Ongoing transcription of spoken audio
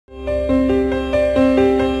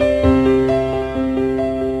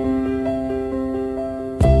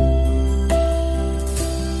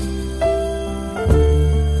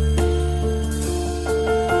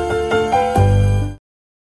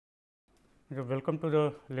welcome to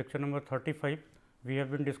the lecture number 35. We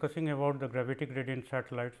have been discussing about the gravity gradient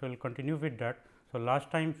satellites. So, we will continue with that. So,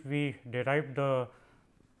 last time we derived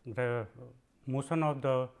the motion of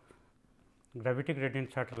the gravity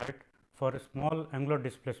gradient satellite for a small angular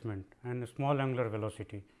displacement and a small angular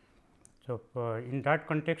velocity. So, in that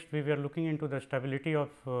context we were looking into the stability of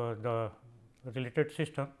the related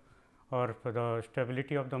system or the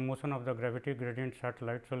stability of the motion of the gravity gradient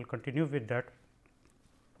satellite. So, we will continue with that.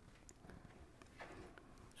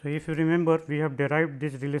 So, if you remember, we have derived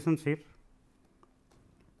this relationship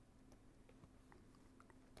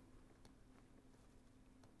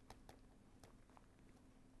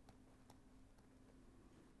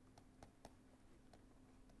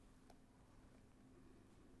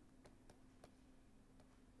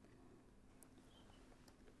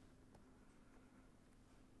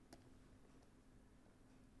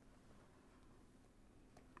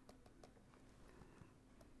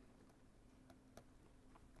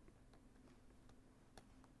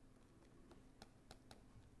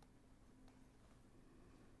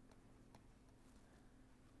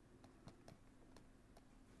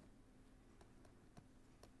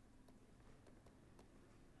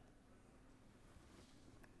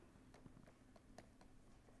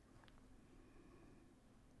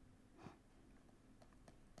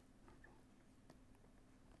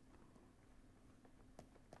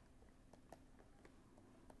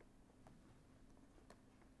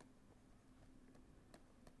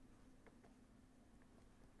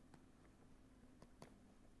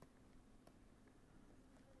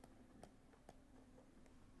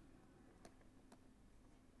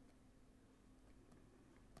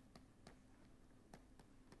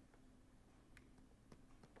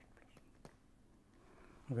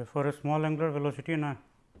for a small angular velocity and a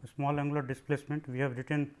small angular displacement. We have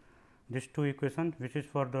written these two equations, which is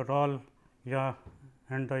for the roll yaw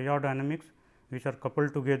and the yaw dynamics, which are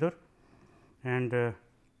coupled together, and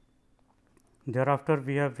thereafter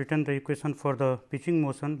we have written the equation for the pitching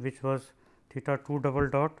motion, which was theta 2 double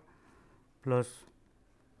dot plus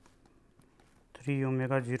 3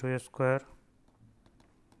 omega 0 square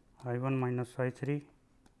I 1 minus I 3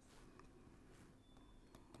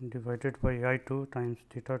 divided by I 2 times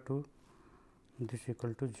theta 2, this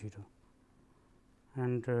equal to 0,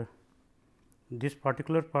 and this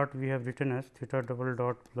particular part we have written as theta double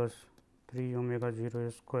dot plus 3 omega 0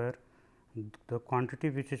 square, the quantity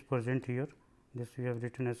which is present here, this we have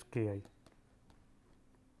written as k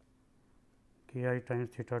I times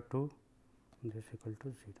theta 2, this equal to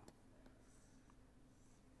 0.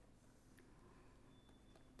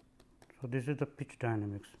 So, this is the pitch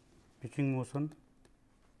dynamics, pitching motion.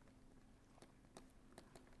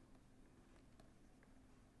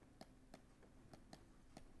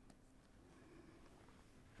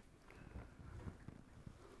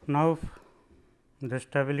 Now, the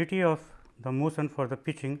stability of the motion for the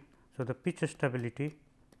pitching. So, the pitch stability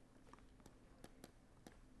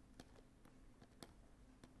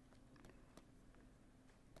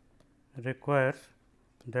requires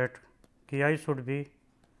that k I should be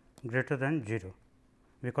greater than 0,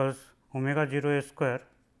 because omega 0 square,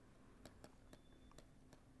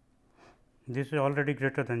 this is already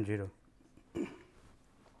greater than 0,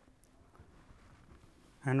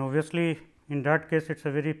 and obviously in that case it is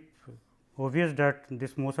a very obvious that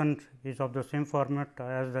this motion is of the same format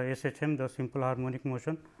as the SHM, the simple harmonic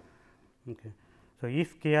motion. Okay. So,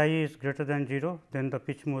 if k I is greater than 0, then the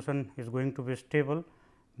pitch motion is going to be stable,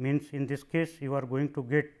 means in this case you are going to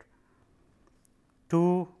get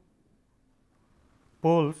two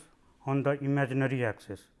poles on the imaginary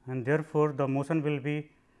axis, and therefore, the motion will be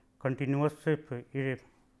continuous. It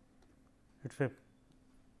is a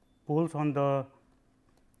poles on the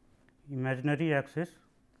imaginary axis.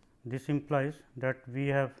 This implies that we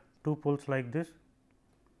have two poles like this,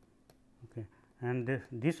 okay, and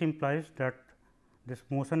this implies that this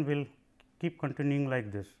motion will keep continuing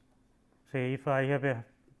like this. Say if I have a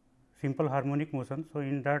simple harmonic motion, so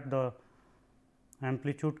in that the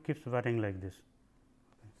amplitude keeps varying like this.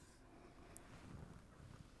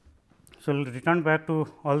 So, we will return back to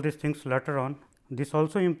all these things later on. This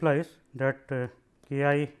also implies that k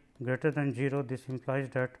I greater than 0, this implies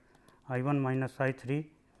that I 1 minus I 3,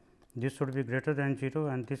 this should be greater than 0,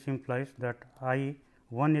 and this implies that I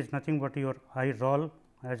 1 is nothing but your I roll,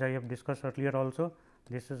 as I have discussed earlier also,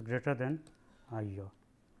 this is greater than I yaw.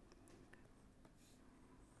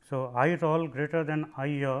 So, I roll greater than I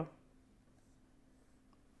yaw,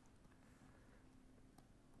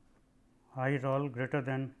 I roll greater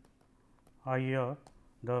than I yaw,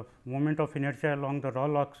 the moment of inertia along the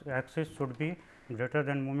roll axis should be greater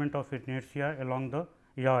than moment of inertia along the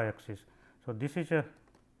yaw axis. So, this is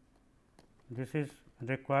this is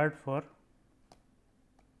required for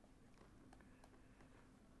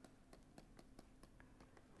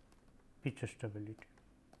pitch stability.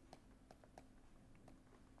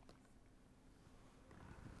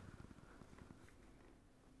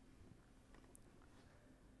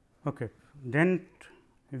 Okay. Then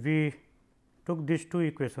we took these two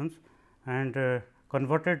equations and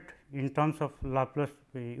converted in terms of Laplace,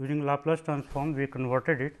 using Laplace transform we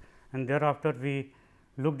converted it, and thereafter we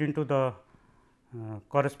looked into the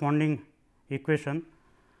corresponding equation.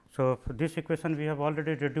 So, this equation we have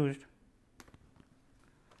already reduced,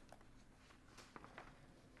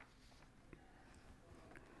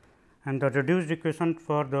 and the reduced equation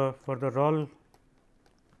for the roll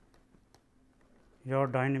your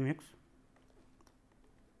dynamics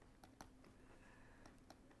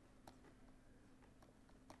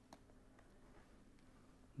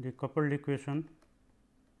the coupled equation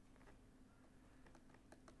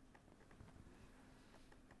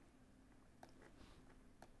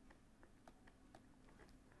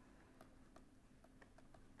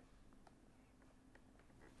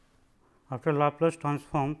after Laplace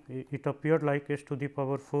transform it appeared like s to the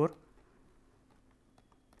power 4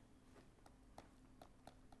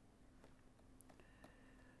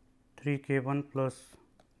 3 k 1 plus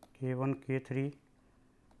k 1 k 3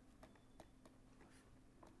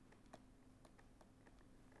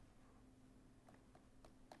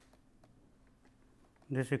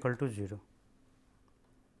 this equal to 0.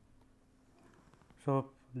 So,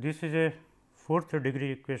 this is a fourth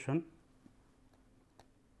degree equation.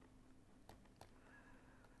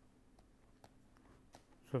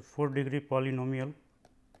 So, 4th degree polynomial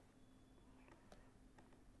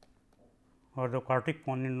or the quartic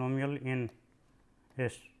polynomial in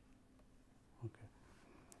S, okay.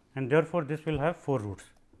 And therefore, this will have 4 roots.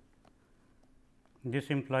 This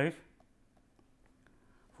implies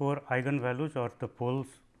 4 eigenvalues or the poles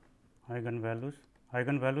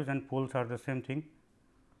eigenvalues and poles are the same thing,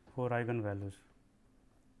 4 eigenvalues.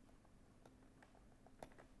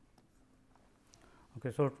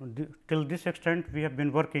 Okay, so, till this extent we have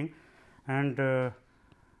been working, and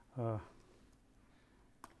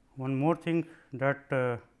one more thing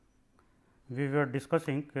that we were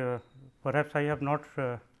discussing, perhaps I have not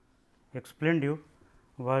explained you,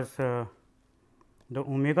 was the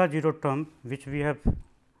omega 0 term which we have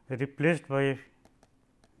replaced by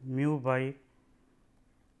mu by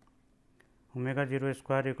omega 0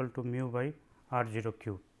 square equal to mu by r 0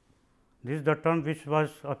 cube. This is the term which was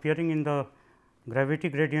appearing in the gravity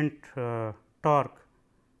gradient torque,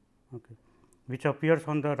 okay, which appears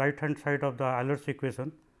on the right hand side of the Euler's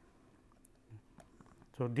equation.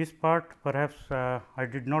 So, this part perhaps I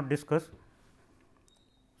did not discuss.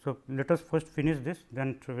 So, let us first finish this,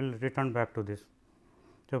 then we will return back to this.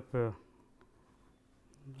 So,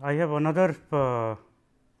 I have another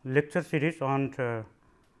lecture series on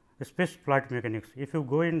space flight mechanics. If you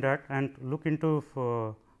go in that and look into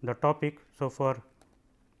the topic. So, for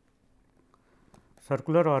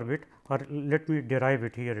circular orbit, or let me derive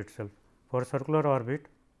it here itself. For circular orbit,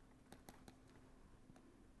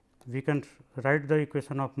 we can write the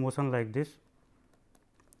equation of motion like this.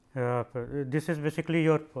 This is basically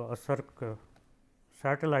your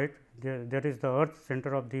satellite. There is the earth,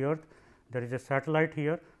 center of the earth. There is a satellite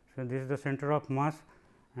here. So, this is the center of mass,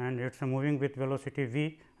 and it is moving with velocity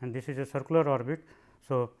v, and this is a circular orbit.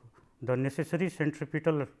 So, the necessary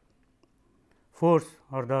centripetal force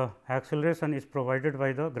or the acceleration is provided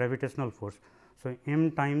by the gravitational force. So,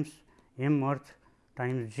 m times m earth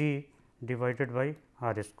times g divided by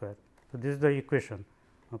r square. So, this is the equation.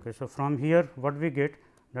 Okay. So, from here what we get,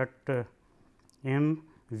 that m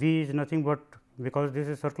v is nothing but, because this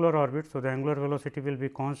is circular orbit. So, the angular velocity will be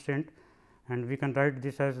constant, and we can write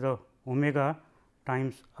this as the omega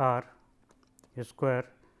times r square,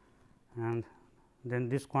 and then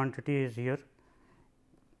this quantity is here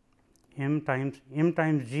m times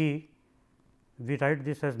g, we write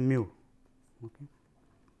this as mu. Okay.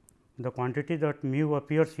 The quantity that mu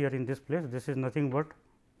appears here in this place, this is nothing but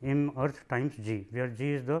m earth times g, where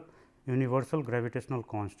g is the universal gravitational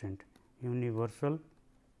constant, universal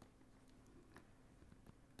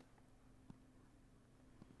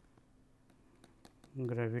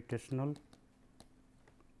gravitational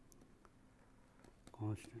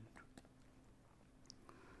constant.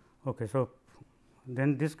 Okay. So,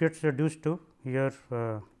 then this gets reduced to here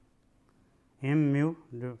m mu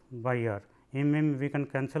by r, m we can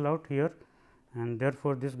cancel out here, and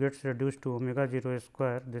therefore, this gets reduced to omega 0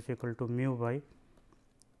 square, this equal to mu by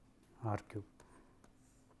r cube,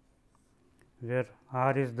 where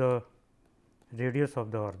r is the radius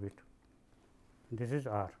of the orbit. This is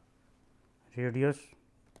r, radius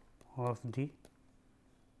of the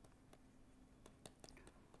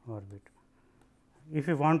orbit. If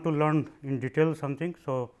you want to learn in detail something,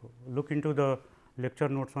 so look into the lecture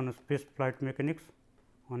notes on space flight mechanics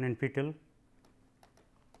on NPTEL.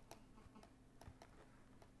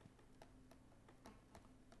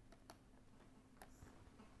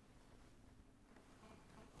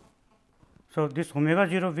 So, this omega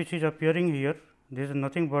 0 which is appearing here, this is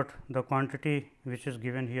nothing but the quantity which is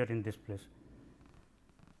given here in this place.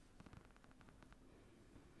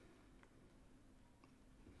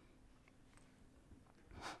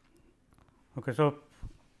 Okay, so,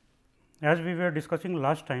 as we were discussing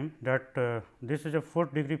last time that this is a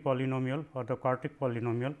 4th degree polynomial or the quartic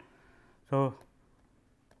polynomial. So,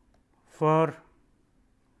 for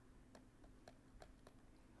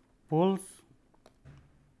poles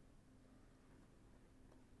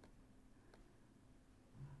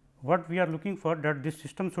what we are looking for, that this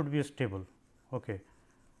system should be stable. Okay.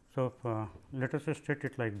 So, let us state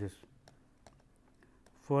it like this.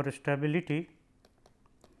 For stability,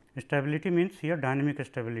 stability means here dynamic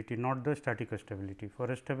stability, not the static stability.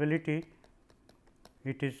 For stability,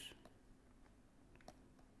 it is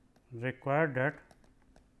required that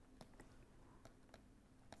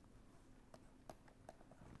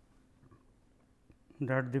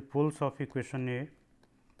the poles of equation A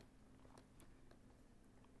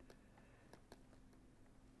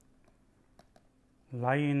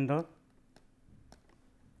lie in the,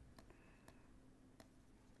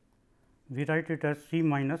 we write it as C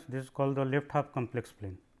minus, this is called the left half complex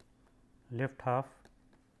plane, left half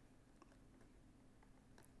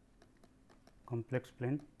complex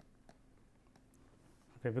plane.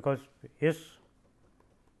 Okay, because S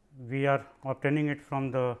we are obtaining it from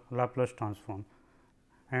the Laplace transform,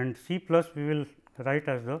 and C plus we will write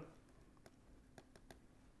as the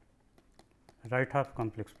right half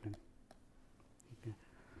complex plane. Okay.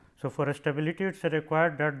 So, for stability it is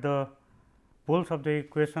required that the poles of the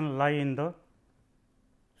equation lie in the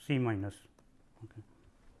C minus. Okay.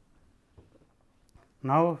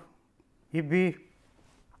 Now, if we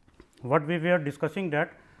what we were discussing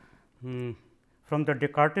that from the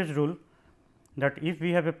Descartes rule, that if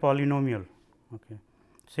we have a polynomial, okay,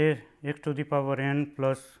 say x to the power n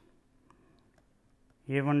plus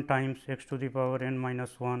a 1 times x to the power n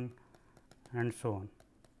minus 1 and so on.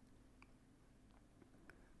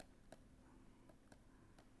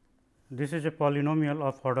 This is a polynomial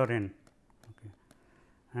of order n, okay.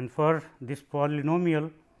 And for this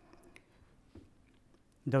polynomial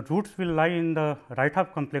the roots will lie in the right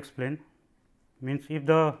half complex plane, means if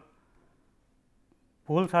the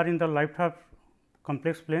poles are in the right half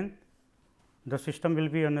complex plane, the system will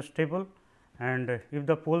be unstable, and if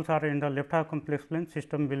the poles are in the left half complex plane,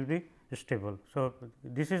 system will be stable. So,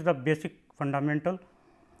 this is the basic fundamental.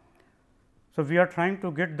 So, we are trying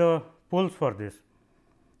to get the poles for this.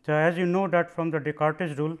 So, as you know that from the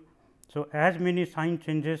Descartes rule, so as many sign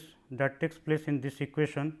changes that takes place in this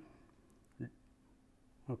equation,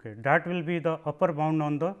 okay, that will be the upper bound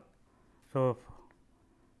on the, so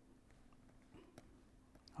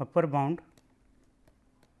upper bound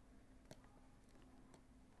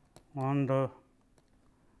on the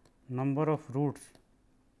number of roots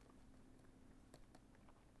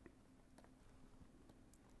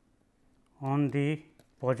on the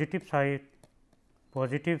positive side,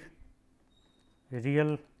 positive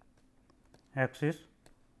real axis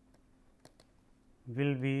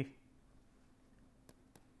will be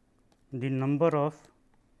the number of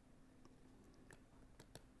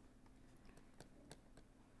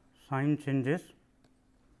sign changes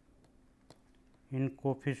in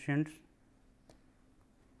coefficients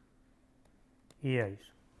ai's.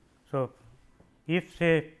 So, if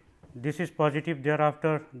say this is positive,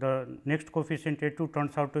 thereafter the next coefficient a 2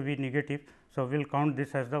 turns out to be negative. So, we will count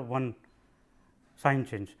this as the one sign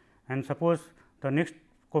change, and suppose the next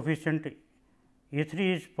coefficient a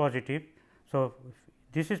 3 is positive. So,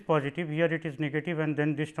 this is positive, here it is negative, and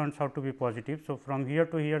then this turns out to be positive. So, from here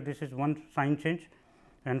to here this is one sign change,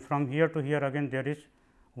 and from here to here again there is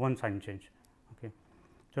one sign change. Okay.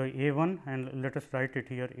 So, a 1, and let us write it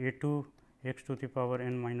here, a 2 x to the power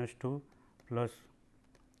n minus 2 plus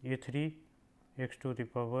a 3 x to the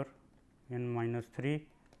power n minus 3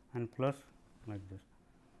 and plus like this.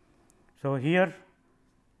 So, here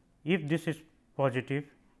if this is positive,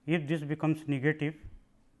 if this becomes negative,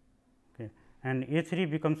 okay, and a 3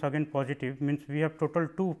 becomes again positive, means we have total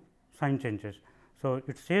 2 sign changes. So,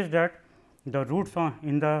 it says that the roots on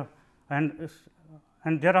in the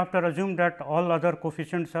and thereafter assume that all other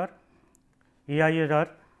coefficients are ai's are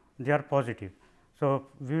they are positive. So,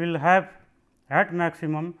 we will have at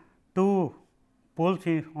maximum 2 poles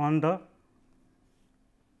on the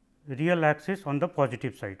real axis on the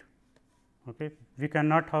positive side. Okay. We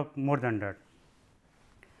cannot have more than that.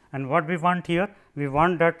 And what we want here? We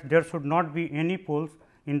want that there should not be any poles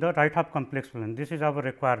in the right half complex plane. This is our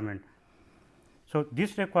requirement. So,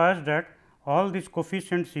 this requires that all these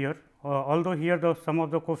coefficients here, although here the some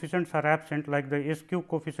of the coefficients are absent, like the S cube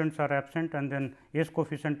coefficients are absent and then S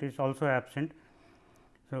coefficient is also absent.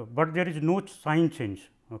 So, but there is no sign change.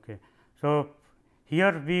 Okay. So,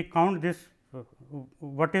 here we count this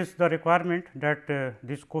what is the requirement that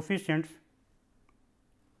these coefficients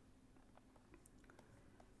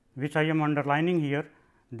which I am underlining here,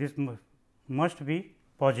 this must be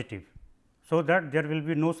positive. So, that there will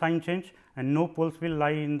be no sign change and no poles will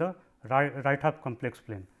lie in the right half complex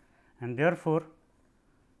plane, and therefore,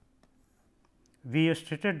 we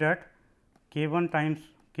stated that k 1 times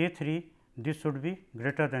k 3 this should be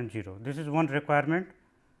greater than 0. This is one requirement,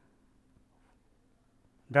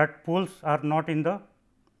 that poles are not in the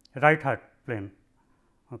right half plane.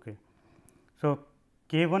 Okay. So,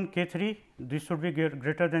 k 1 k 3 this should be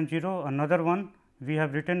greater than 0. Another one we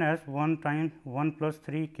have written as 1 times 1 plus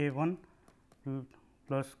 3 k 1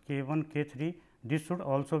 plus k 1 k 3 this should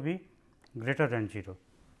also be greater than 0.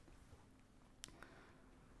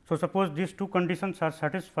 So, suppose these two conditions are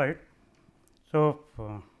satisfied. So,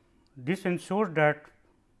 this ensures that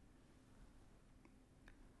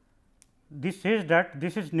this says that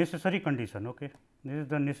this is necessary condition. Okay. This is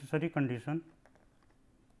the necessary condition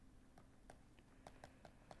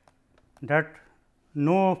that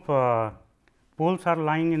no poles are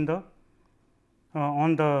lying in the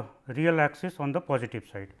on the real axis on the positive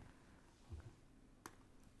side.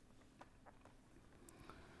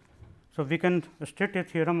 So, we can state a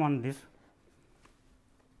theorem on this.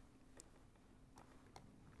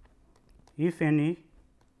 If any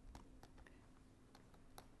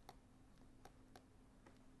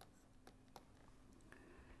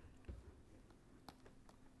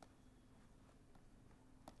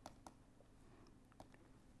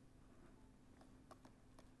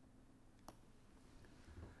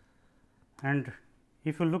and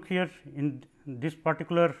if you look here in this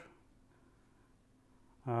particular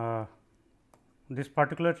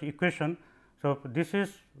equation. So, this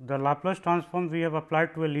is the Laplace transform we have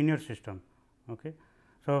applied to a linear system. Okay.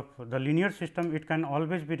 So, the linear system it can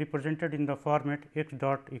always be represented in the format x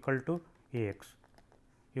dot equal to a x.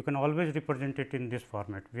 You can always represent it in this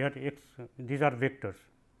format, where x these are vectors.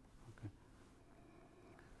 Okay.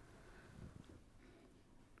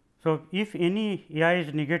 So, if any a I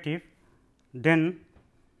is negative, then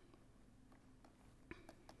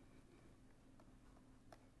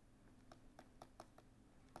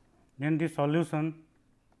the solution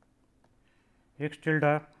x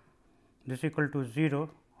tilde this equal to 0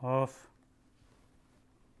 of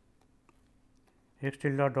x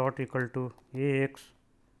tilde dot equal to a x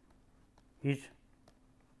is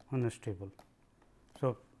unstable.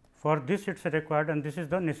 So, for this it is required, and this is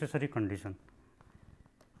the necessary condition.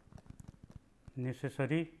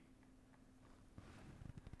 Necessary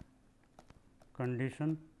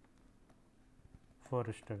condition for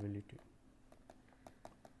stability.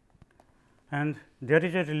 And there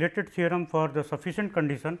is a related theorem for the sufficient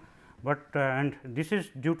condition, but and this is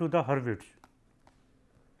due to the Hurwitz.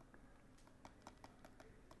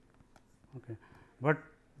 Okay. But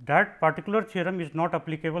that particular theorem is not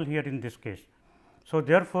applicable here in this case. So,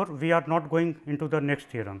 therefore, we are not going into the next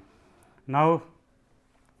theorem. Now,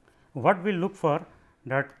 what we look for,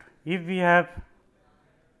 that if we have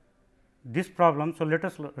this problem. So, let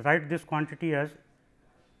us write this quantity as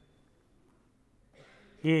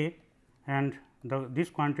A and this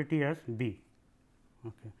quantity as B.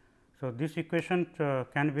 Okay. So, this equation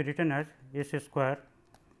can be written as S square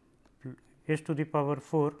s to the power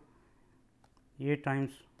 4 A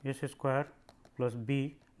times S square plus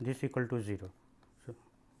B, this equal to 0. So,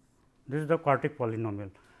 this is the quartic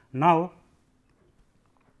polynomial. Now,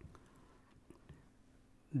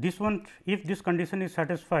 this one, if this condition is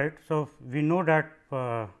satisfied. So, we know that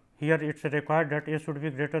here it is required that A should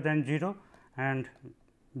be greater than 0 and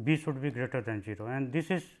B should be greater than 0, and this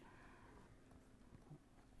is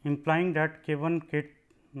implying that k 1 k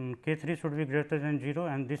 3 should be greater than 0,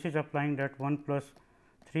 and this is applying that 1 plus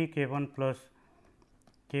 3 k 1 plus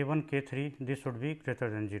k 1 k 3 this should be greater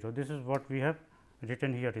than 0. This is what we have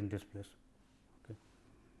written here in this place.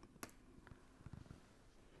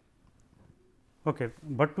 Okay.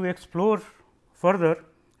 But to explore further,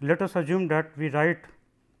 let us assume that we write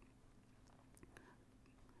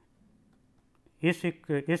S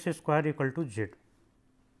square equal to z.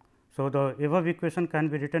 So, the above equation can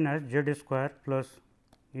be written as z square plus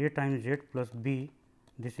A times z plus B,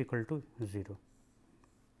 this equal to 0.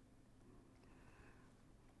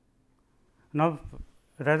 Now,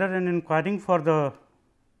 rather than inquiring for the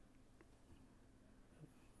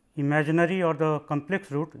imaginary or the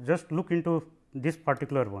complex root, just look into this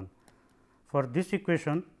particular one. For this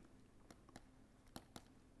equation,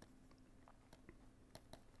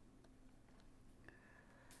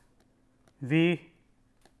 we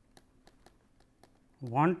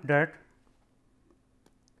want that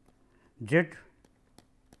z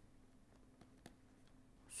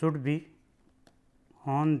should be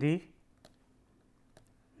on the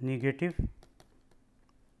negative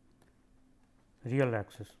real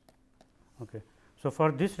axis. Okay. So,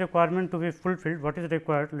 for this requirement to be fulfilled, what is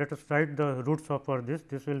required? Let us write the roots of for this.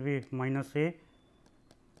 This will be minus a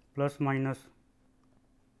plus minus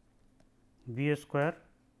b square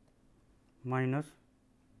minus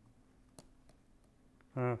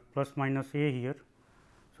plus minus a here.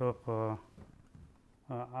 So,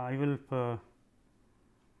 I will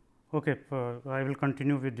I will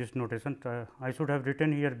continue with this notation. I should have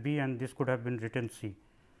written here b and this could have been written c.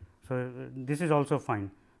 So, this is also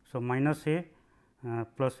fine. So, minus a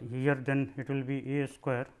plus here then it will be a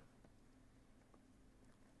square,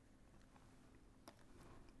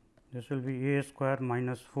 this will be a square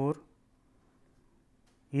minus 4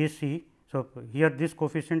 a c. So, here this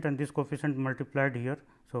coefficient and this coefficient multiplied here.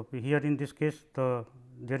 So, here in this case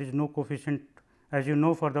there is no coefficient, as you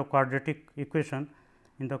know, for the quadratic equation,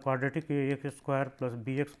 in the quadratic a x square plus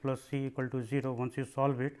b x plus c equal to 0 once you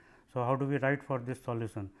solve it. So, how do we write for this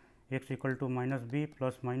solution? X equal to minus b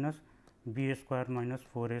plus minus b square minus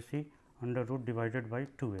 4 a c under root divided by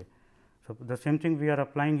 2 a. So, the same thing we are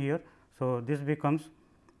applying here. So, this becomes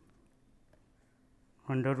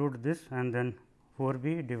under root this and then 4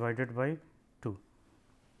 b divided by 2.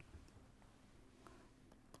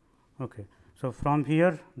 Okay. So, from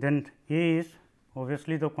here then a is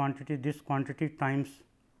obviously the quantity, this quantity times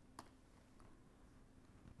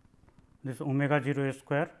this omega 0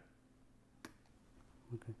 square.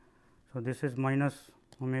 Okay. So, this is minus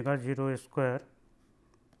omega 0 square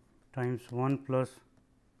times 1 plus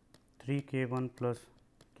 3 k 1 plus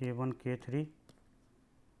k 1 k 3,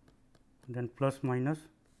 then plus minus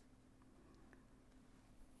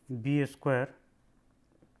b square.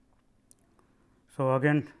 So,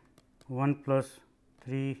 again 1 plus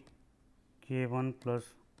 3 k 1 plus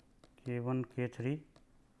k 1 k 3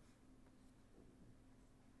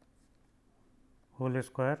 whole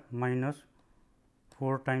square minus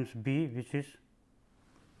 4 times b, which is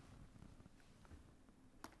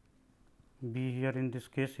b here in this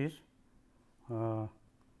case is 4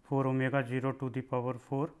 omega 0 to the power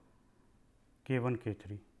 4 k 1 k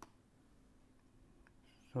 3.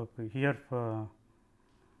 So, here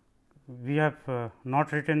we have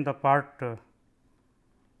not written the part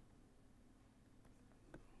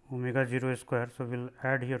omega 0 square. So, we will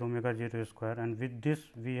add here omega 0 square and with this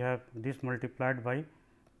we have this multiplied by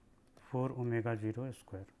 4 omega 0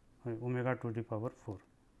 square, omega to the power 4.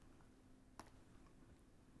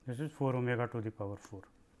 This is 4 omega to the power 4.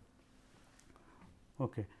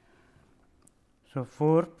 Okay. So,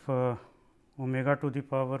 4 omega to the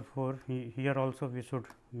power 4, here also we should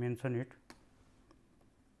mention it.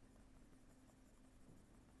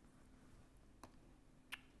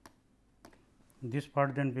 This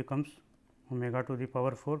part then becomes omega to the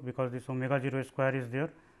power 4, because this omega 0 square is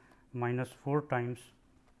there, minus 4 times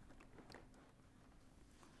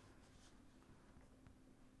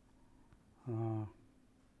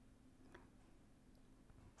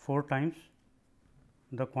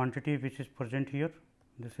the quantity which is present here.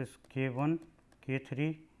 This is k 1 k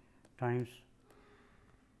 3 times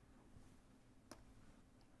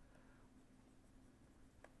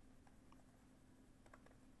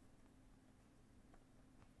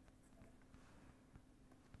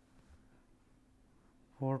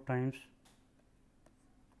four times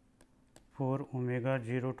 4 omega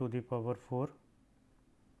 0 to the power 4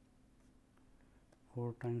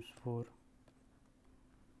 times 4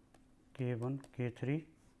 k 1 k 3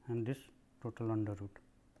 and this total under root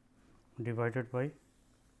divided by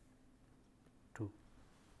 2.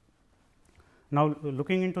 Now,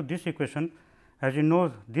 looking into this equation, as you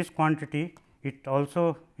know, this quantity it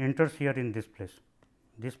also enters here in this place,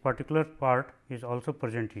 this particular part is also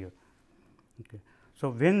present here. Okay. So,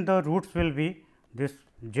 when the roots will be, this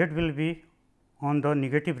z will be on the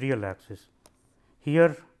negative real axis,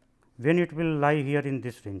 here when it will lie here in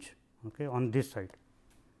this range, okay, on this side,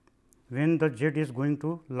 when the z is going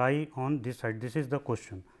to lie on this side, this is the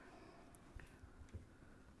question.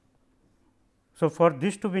 So, for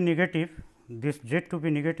this to be negative, this z to be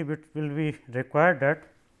negative, it will be required that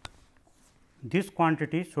this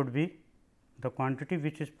quantity should be the quantity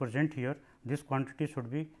which is present here, this quantity should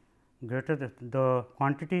be greater than the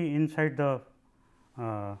quantity inside the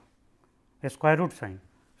a square root sign.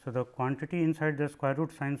 So, the quantity inside the square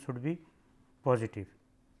root sign should be positive.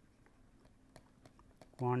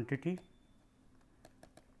 Quantity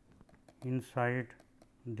inside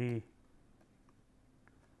the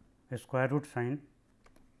square root sign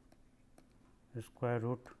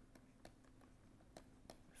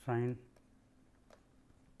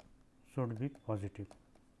should be positive.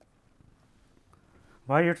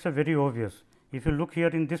 Why? It is a very obvious. If you look here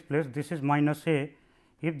in this place, this is minus a.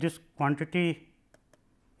 If this quantity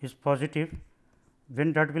is positive,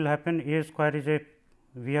 when that will happen, a square is a,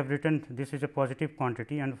 we have written this is a positive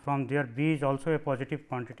quantity, and from there b is also a positive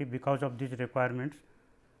quantity because of these requirements.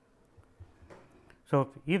 So,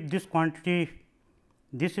 if this quantity,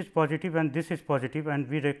 this is positive and this is positive, and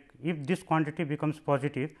if this quantity becomes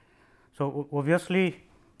positive, so obviously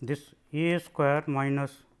this a square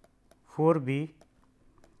minus 4 b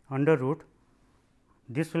under root,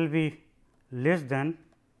 this will be less than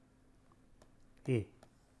a.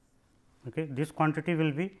 Okay. This quantity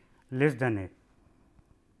will be less than a,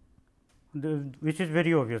 which is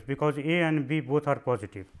very obvious because a and b both are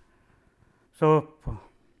positive. So,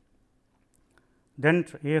 then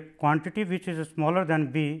a quantity which is smaller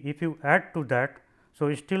than b, if you add to that,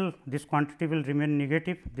 so still this quantity will remain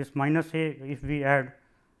negative, this minus a if we add,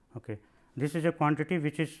 okay. This is a quantity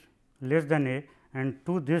which is less than a, and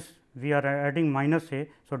to this we are adding minus a.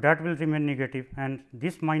 So, that will remain negative, and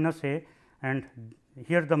this minus a, and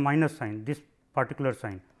here the minus sign, this particular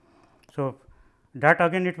sign. So, that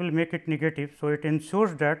again it will make it negative. So, it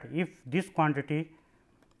ensures that if this quantity,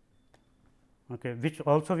 okay, which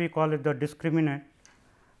also we call it the discriminant.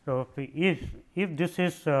 So, if this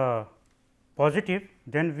is positive,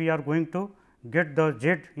 then we are going to get the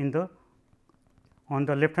z in the on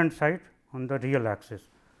the left hand side on the real axis.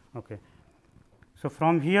 Okay. So,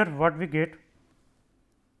 from here what we get,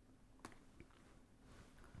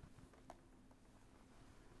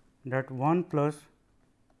 that 1 plus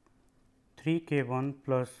 3 k 1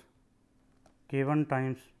 plus k 1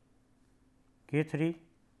 times k 3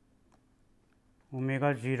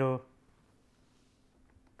 omega 0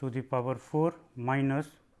 to the power 4 minus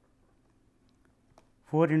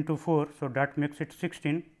 4 into 4. So, that makes it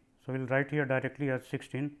 16. So, we will write here directly as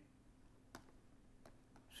 16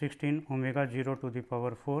 omega 0 to the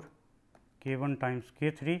power 4 k 1 times k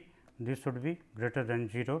 3, this should be greater than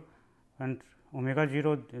 0, and omega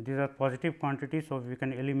 0, these are positive quantities. So, we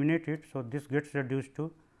can eliminate it. So, this gets reduced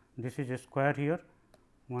to, this is a square here,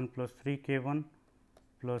 1 plus 3 k 1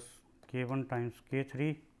 plus k 1 times k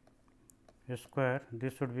 3 a square,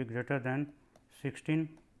 this should be greater than 16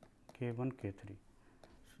 k 1 k 3.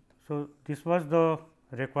 So, this was the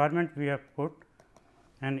requirement we have put,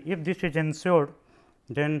 and if this is ensured,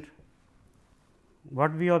 then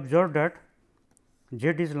what we observed that z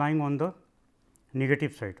is lying on the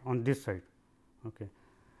negative side, on this side. Okay.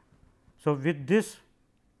 So, with this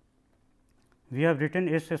we have written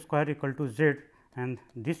s square equal to z, and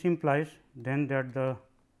this implies then that the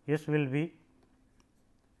s will be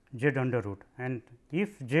z under root, and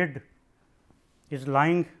if z is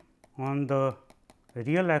lying on the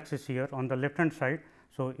real axis here on the left hand side.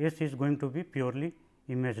 So, s is going to be purely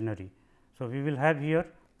imaginary. So, we will have here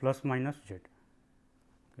plus minus z.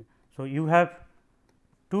 Okay. So, you have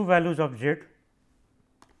two values of z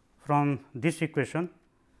from this equation,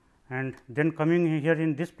 and then coming here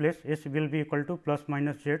in this place s will be equal to plus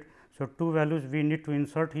minus z. So, two values we need to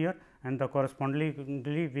insert here, and the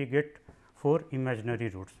correspondingly we get 4 imaginary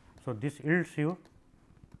roots. So, this yields you,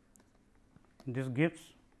 this gives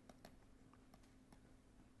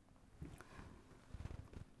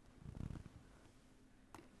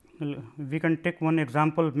we can take one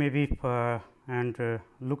example maybe and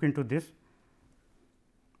look into this.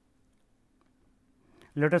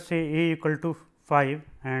 Let us say a equal to 5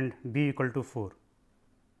 and b equal to 4.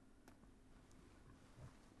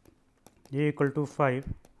 A equal to 5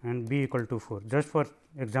 and b equal to 4, just for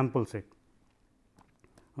example sake.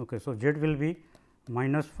 Okay. So, z will be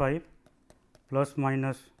minus 5 plus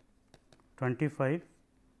minus 25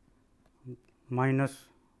 minus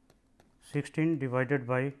 16 divided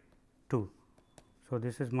by 2. So,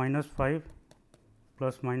 this is minus 5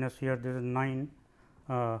 plus minus here this is 9.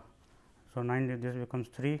 So, 9 this becomes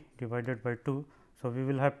 3 divided by 2. So, we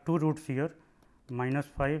will have two roots here, minus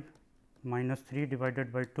 5 minus 3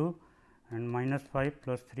 divided by 2 and minus 5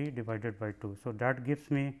 plus 3 divided by 2. So, that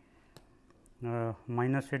gives me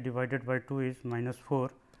minus 8 divided by 2 is minus 4,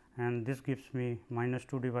 and this gives me minus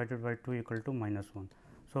 2 divided by 2 equal to minus 1.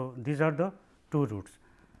 So, these are the two roots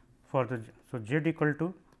for the. So, z equal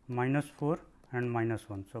to minus 4 and minus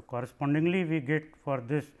 1. So, correspondingly we get for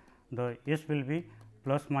this the S will be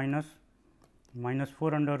plus minus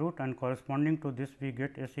 4 under root, and corresponding to this we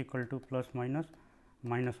get S equal to plus minus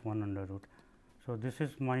 1 under root. So, this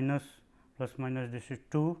is minus plus minus, this is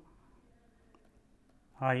 2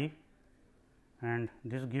 I, and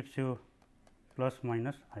this gives you plus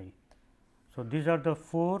minus I. So, these are the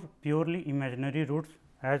 4 purely imaginary roots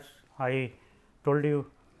as I told you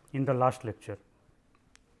in the last lecture.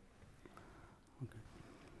 Okay.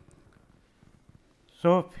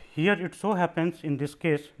 So, here it so happens in this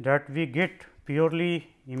case that we get purely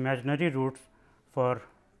imaginary roots for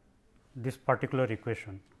this particular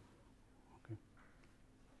equation, okay,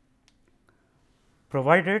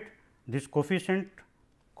 provided this coefficients,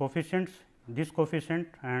 this coefficient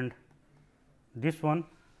and this one,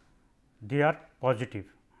 they are positive,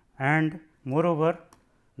 and moreover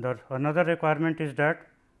the another requirement is that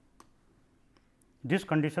this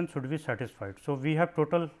condition should be satisfied. So, we have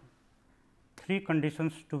total 3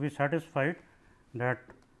 conditions to be satisfied, that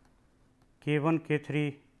k 1 k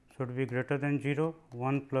 3 should be greater than 0,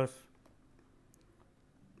 1 plus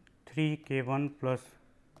 3 k 1 plus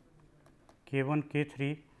k 1 k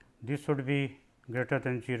 3, this should be greater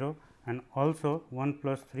than 0, and also 1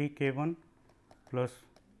 plus 3 k 1 plus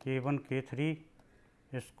k 1 k 3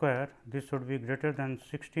 square, this should be greater than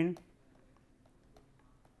 16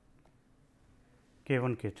 k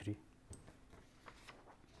 1 k 3.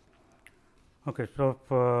 Okay, so,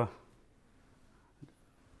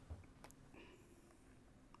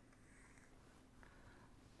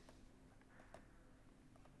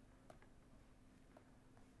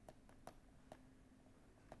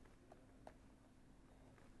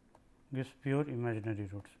 this pure imaginary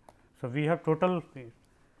roots. So, we have total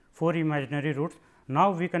 4 imaginary roots.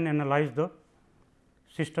 Now, we can analyze the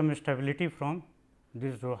system stability from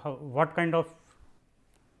this, what kind of,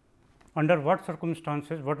 under what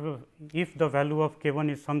circumstances, what if the value of k 1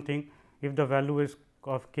 is something, if the value is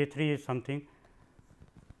of k 3 is something.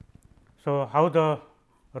 So, how the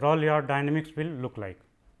Raw-Layer dynamics will look like.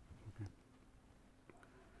 Okay.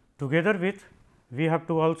 Together with, we have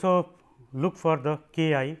to also look for the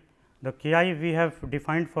k I. The k I we have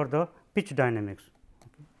defined for the pitch dynamics.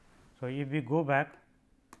 Okay. So, if we go back,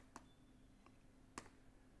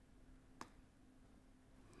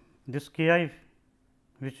 this k I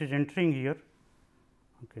which is entering here,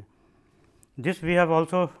 okay, this we have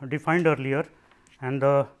also defined earlier, and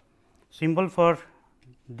the symbol for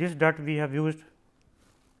this that we have used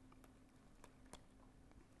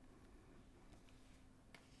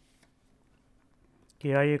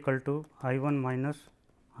k I equal to I 1 minus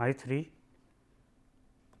I 3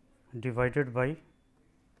 divided by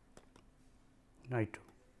I 2.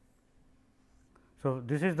 So,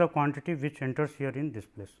 this is the quantity which enters here in this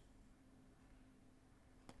place,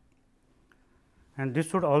 and this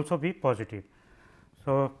should also be positive.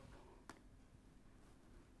 So,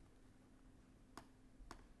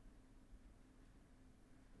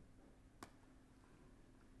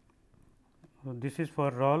 this is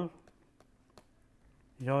for Raw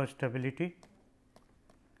stability,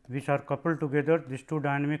 which are coupled together, these two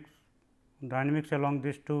dynamics along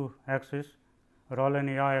these two axes, Raw and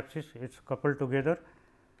yaw axis is coupled together,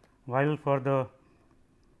 while for the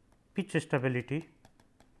pitch stability,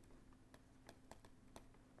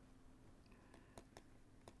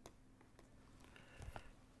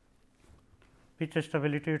 it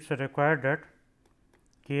is required that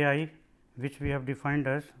k I, which we have defined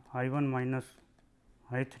as I 1 minus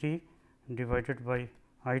I 3 divided by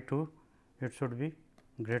I 2, it should be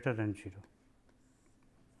greater than 0,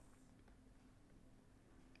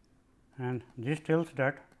 and this tells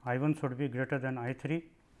that I 1 should be greater than I 3.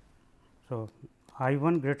 So, I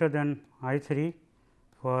 1 greater than I 3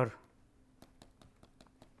 for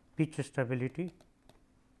pitch stability,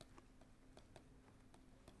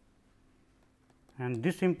 and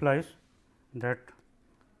this implies that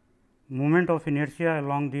moment of inertia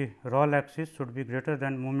along the Raw axis should be greater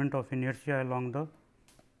than moment of inertia along the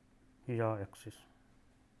yaw axis.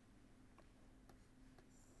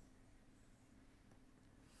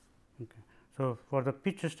 Okay. So, for the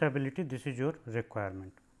pitch stability, this is your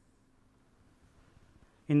requirement.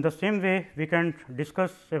 In the same way, we can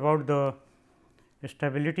discuss about the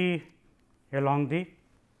stability along the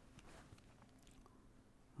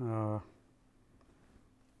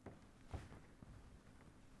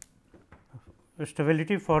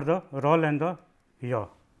stability for the Raw and the yaw.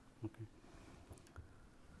 Okay.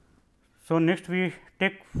 So, next we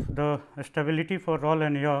take the stability for Raw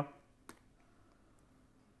and yaw.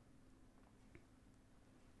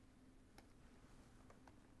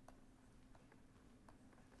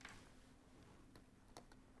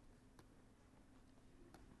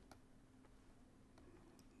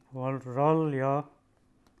 roll या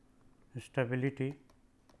stability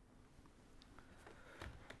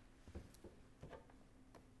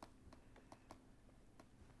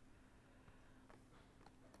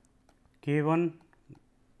K1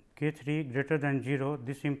 K3 greater than 0,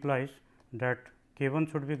 this implies that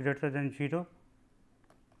K1 should be greater than 0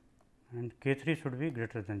 and K3 should be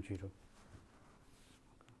greater than 0.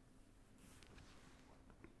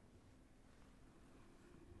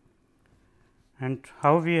 And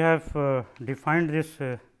how we have defined this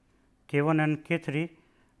K1 and K3,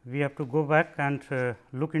 we have to go back and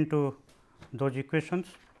look into those equations.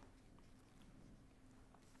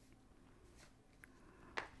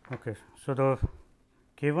 Okay. So, the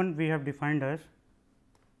K1 we have defined as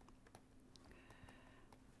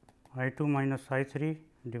I2 minus I3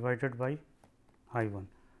 divided by I1.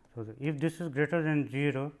 So, if this is greater than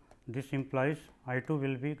 0, this implies I2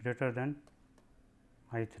 will be greater than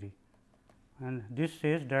I3, and this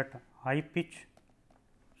says that I pitch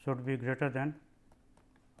should be greater than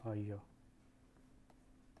I yaw.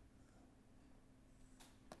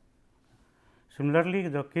 Similarly,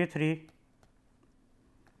 the K3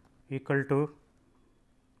 equal to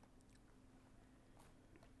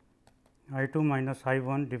I2 minus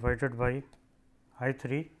I1 divided by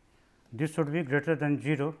I3, this should be greater than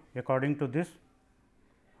 0 according to this.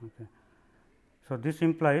 Okay. So, this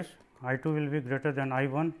implies I2 will be greater than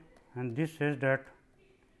I1, and this says that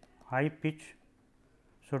I pitch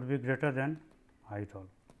should be greater than I roll,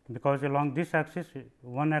 because along this axis,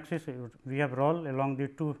 one axis we have roll, along the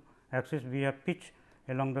two axis we have pitch,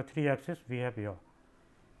 along the three axis we have yaw.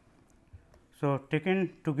 So,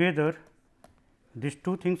 taken together, these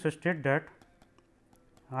two things state that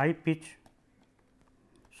I pitch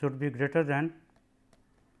should be greater than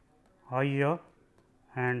I yaw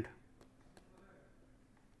and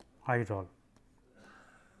I roll.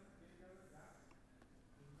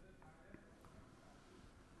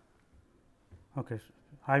 Okay. So,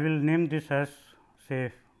 I will name this as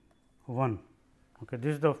say 1. Okay.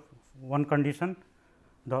 This is the one condition.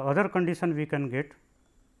 The other condition we can get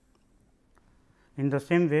in the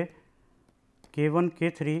same way, K1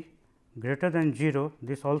 K3 greater than 0,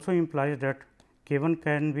 this also implies that K1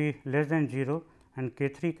 can be less than 0 and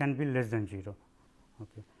K3 can be less than 0.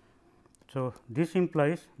 Okay. So, this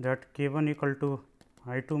implies that K1 equal to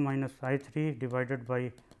I2 minus I3 divided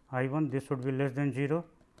by I1, this should be less than 0,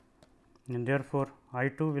 and therefore,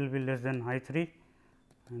 I2 will be less than I3,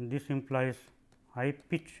 and this implies I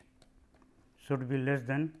pitch should be less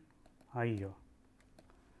than I yaw.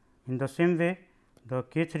 In the same way, the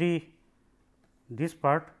K3, this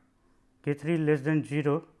part K3 less than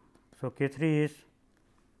 0. So, K3 is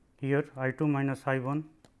here I2 minus I1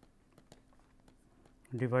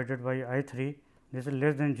 divided by I3, this is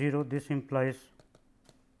less than 0, this implies,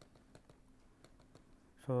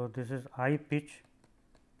 so this is I pitch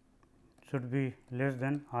should be less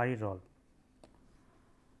than I roll.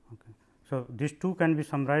 Okay. So, these two can be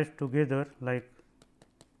summarized together like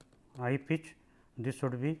I pitch, this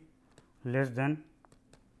should be less than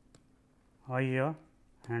I yaw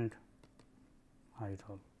and I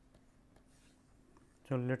roll.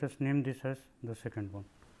 So, let us name this as the second one.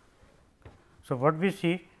 So, what we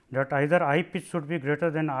see that either I pitch should be greater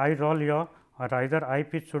than I roll yaw, or either I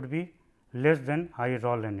pitch should be less than I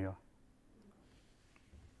roll and yaw.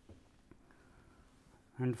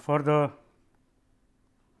 And for the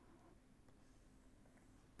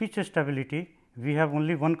pitch stability, we have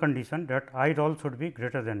only one condition, that I roll should be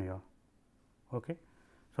greater than yaw. Okay.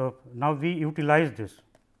 So, now we utilize this.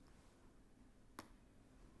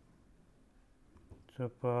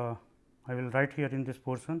 So, I will write here in this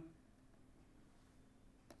portion.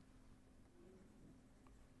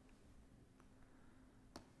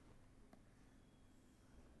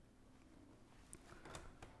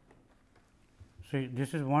 So,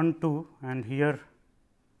 this is 1 2, and here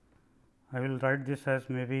I will write this as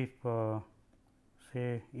maybe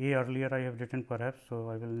say A earlier I have written perhaps. So,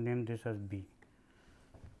 I will name this as B.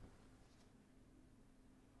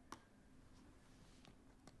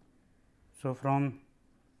 So, from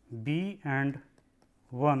B and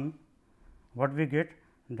 1, what we get,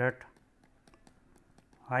 that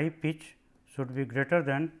I pitch should be greater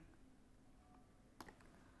than,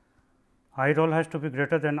 I roll has to be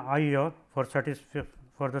greater than I yaw for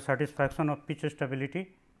the satisfaction of pitch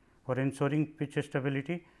stability, for ensuring pitch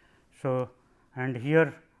stability. So, and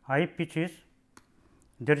here I pitch is,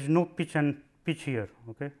 there is no pitch and pitch here,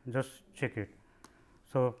 okay, just check it.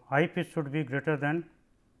 So, I pitch should be greater than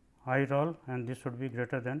I roll, and this should be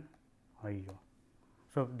greater than I yaw.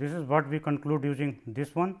 So, this is what we conclude using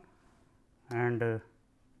this one and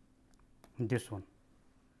this one.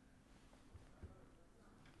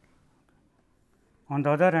 on the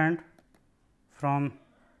other hand from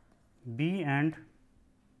B and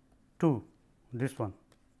 2 this one.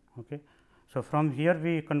 Okay. So, from here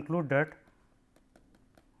we conclude that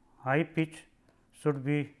I pitch should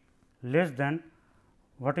be less than,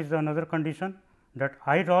 what is the another condition, that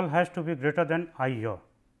I roll has to be greater than I yaw.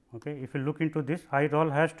 Okay. If you look into this, I roll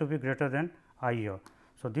has to be greater than I yaw.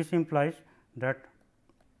 So, this implies that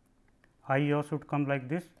I yaw should come like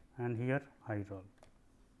this and here I roll.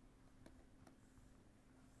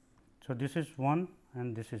 So, this is 1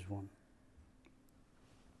 and this is 1.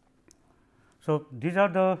 So, these are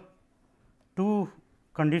the two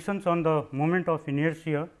conditions on the moment of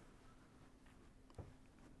inertia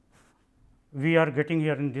we are getting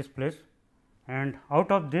here in this place, and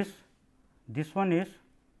out of this one is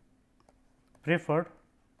preferred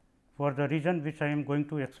for the reason which I am going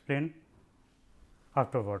to explain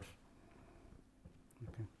afterwards.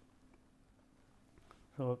 Okay.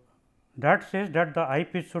 So, that says that the I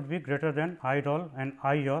pitch should be greater than I roll and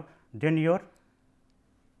I yaw, then your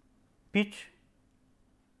pitch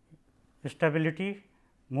stability,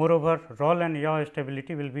 moreover roll and yaw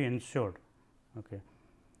stability will be ensured. Okay.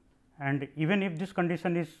 And even if this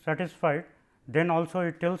condition is satisfied, then also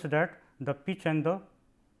it tells that the pitch and the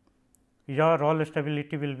yaw roll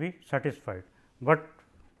stability will be satisfied, but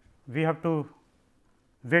we have to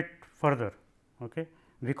wait further, okay,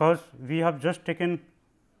 because we have just taken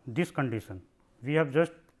this condition, we have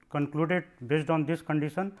just concluded based on this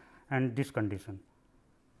condition and this condition.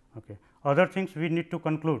 Okay. Other things we need to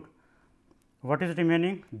conclude. What is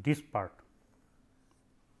remaining? This part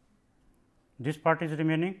is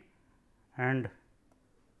remaining and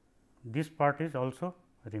this part is also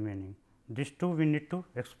remaining. These two we need to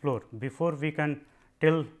explore before we can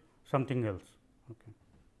tell something else. Okay.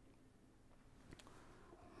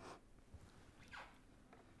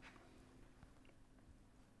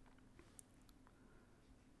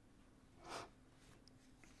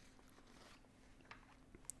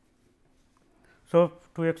 So,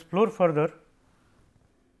 to explore further,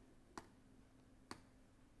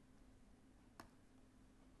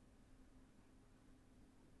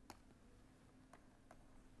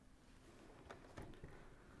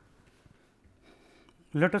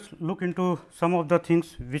 let us look into some of the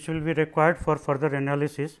things which will be required for further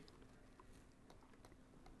analysis.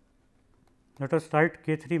 Let us write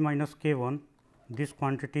K 3 minus K 1, this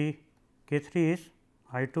quantity K 3 is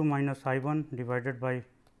I 2 minus I 1 divided by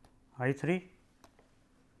I 3,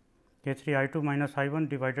 K 3 I 2 minus I 1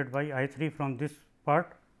 divided by I 3 from this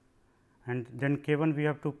part, and then K 1 we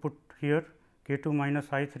have to put here K 2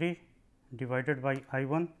 minus I 3 divided by I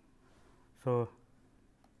 1. So,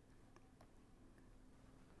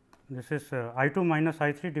 this is I 2 minus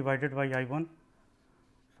I 3 divided by I 1.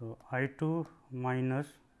 So, I 2 minus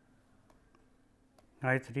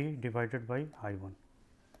I 3 divided by I 1.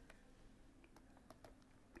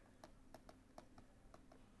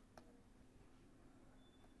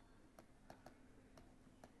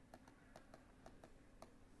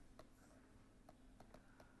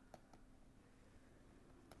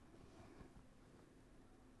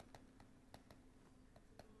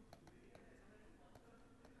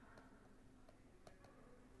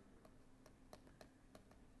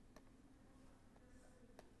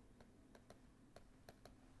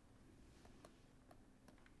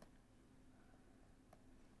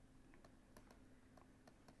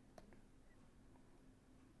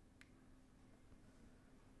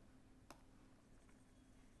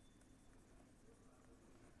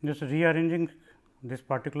 Just rearranging this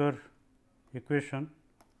particular equation,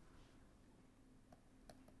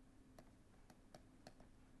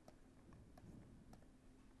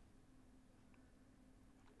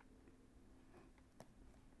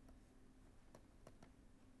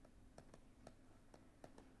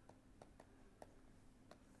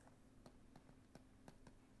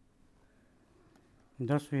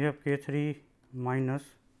 thus we have K 3 minus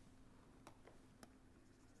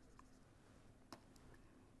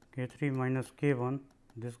K 3 minus K 1,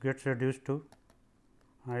 this gets reduced to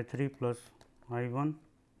I 3 plus I 1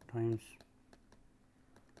 times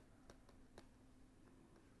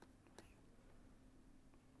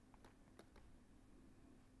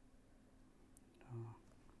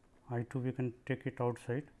I 2, we can take it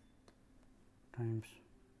outside, times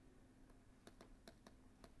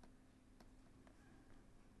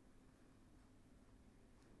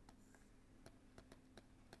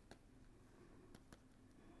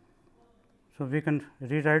so we can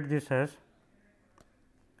rewrite this as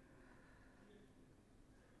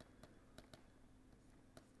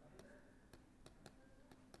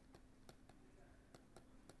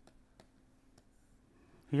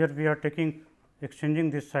here we are taking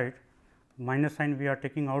exchanging this side. minus sign we are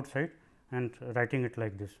taking outside and writing it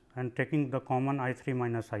like this, and taking the common I 3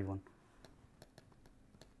 minus I 1.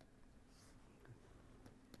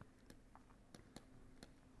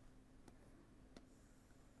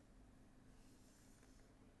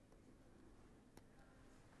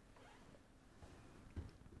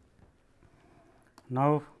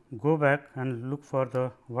 Now, go back and look for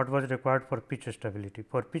the what was required for pitch stability.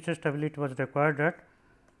 For pitch stability was required that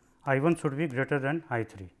I 1 should be greater than I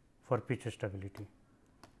 3 for pitch stability.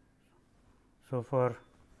 So, for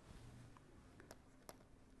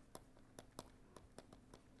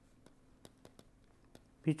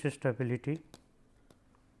pitch stability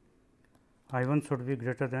I 1 should be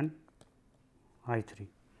greater than I 3.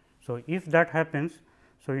 So, if that happens,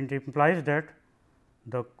 so it implies that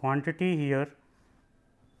the quantity here,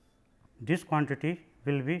 this quantity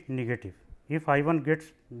will be negative. If I 1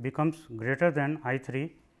 becomes greater than I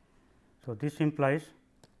 3, so this implies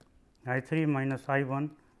I 3 minus I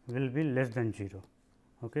 1 will be less than 0.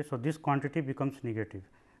 Okay. So, this quantity becomes negative,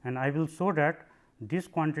 and I will show that this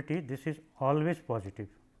quantity, this is always positive,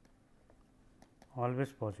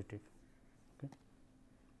 always positive. Okay.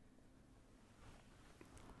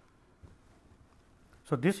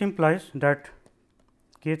 So, this implies that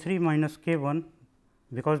k 3 minus k 1,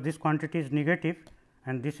 because this quantity is negative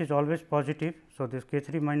and this is always positive. So, this k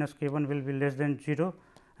 3 minus k 1 will be less than 0,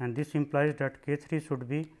 and this implies that k 3 should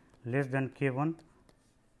be less than k 1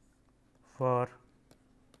 for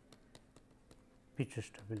pitch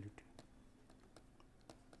stability.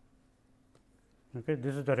 Okay,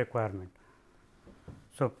 this is the requirement.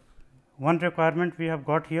 So, one requirement we have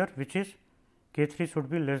got here, which is k 3 should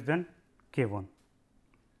be less than k 1.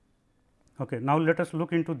 Okay. Now, let us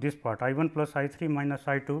look into this part I 1 plus I 3 minus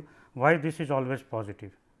I 2, why this is always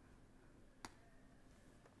positive.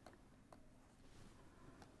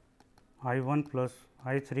 I 1 plus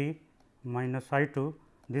I 3 minus I 2,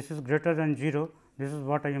 this is greater than 0, this is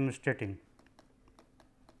what I am stating.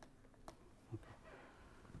 Okay.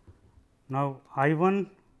 Now, I 1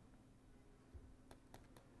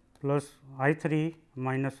 plus I 3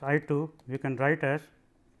 minus I 2 we can write as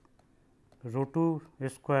rho 2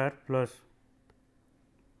 square plus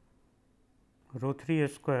rho 3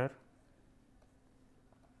 square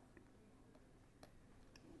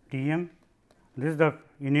d m. This is the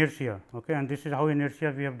inertia, okay, and this is how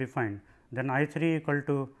inertia we have defined. Then I 3 equal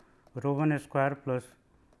to rho 1 square plus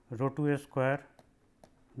rho 2 square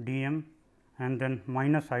d m, and then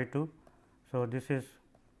minus I 2. So, this is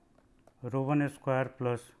rho 1 square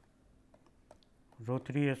plus rho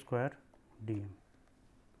 3 square d m.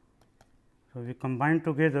 So, we combine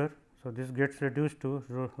together. So, this gets reduced to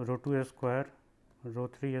rho 2 square, rho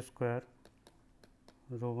 3 square,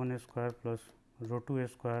 rho 1 square plus rho 2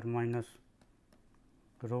 square minus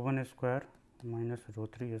rho 1 square minus rho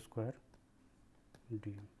 3 square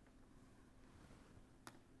d m.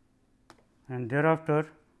 And thereafter,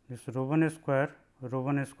 this rho 1 square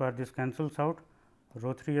this cancels out,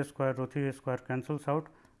 rho 3 square cancels out,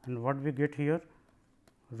 and what we get here,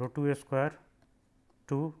 rho 2 square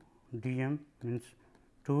 2 d m means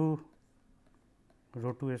 2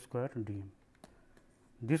 rho 2 square d m.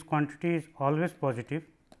 This quantity is always positive,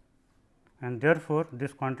 and therefore,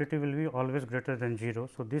 this quantity will be always greater than 0.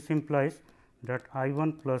 So, this implies that I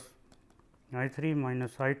 1 plus I 3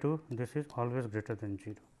 minus I 2, this is always greater than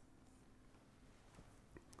 0.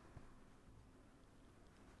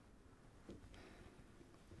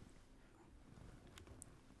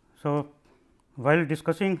 So, while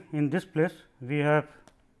discussing in this place, we have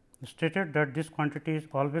stated that this quantity is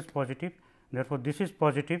always positive. Therefore, this is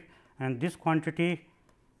positive, and this quantity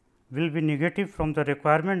will be negative from the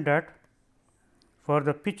requirement that for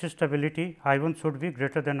the pitch stability I 1 should be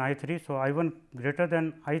greater than I 3. So, I 1 greater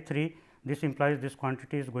than I 3, this implies this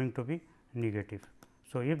quantity is going to be negative.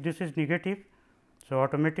 So, if this is negative, so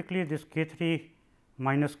automatically this k 3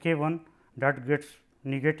 minus k 1 that gets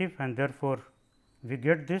negative, and therefore, we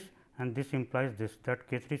get this, and this implies this, that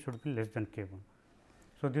k 3 should be less than k 1.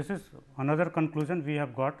 So, this is another conclusion we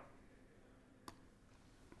have got.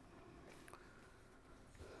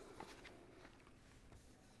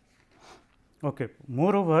 Okay.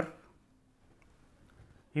 Moreover,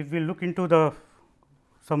 if we look into the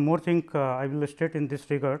some more thing I will state in this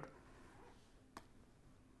regard,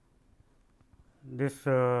 this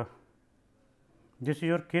is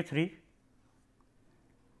your k 3.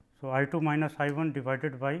 So, I 2 minus I 1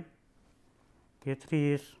 divided by k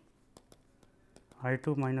 3 is I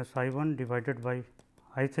 2 minus I 1 divided by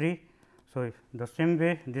I 3. So, if the same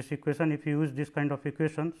way this equation, if you use this kind of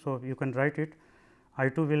equation, so you can write it, I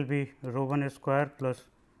 2 will be rho 1 square plus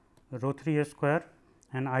rho 3 square,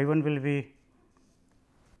 and I 1 will be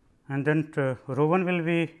and then rho 1 will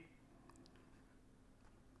be,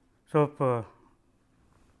 so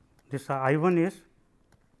this I 1 is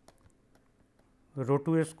rho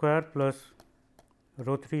 2 square plus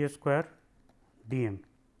rho 3 square d m.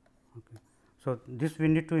 Okay. So, this we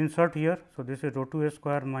need to insert here. So, this is rho 2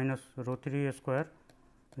 square minus rho 3 square,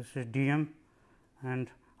 this is d m, and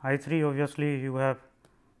I 3 obviously you have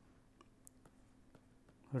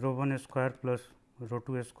rho 1 square plus rho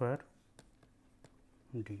 2 square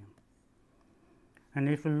d m. And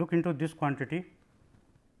if you look into this quantity,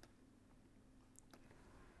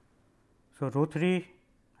 so rho 3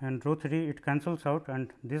 and rho 3 it cancels out,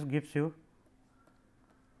 and this gives you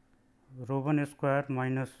rho 1 square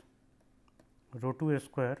minus rho 2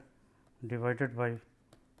 square divided by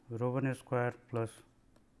rho 1 square plus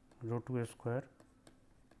rho 2 square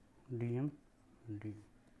d m d.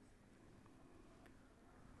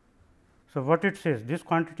 So, what it says, this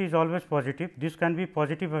quantity is always positive, this can be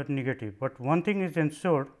positive or negative, but one thing is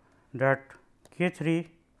ensured that k 3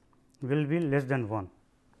 will be less than 1.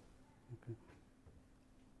 Okay.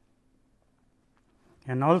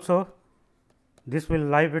 And also this will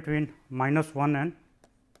lie between minus 1 and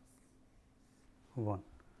 1.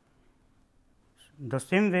 The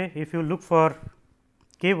same way, if you look for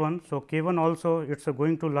k 1, so k 1 also it is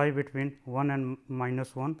going to lie between 1 and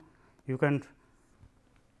minus 1. You can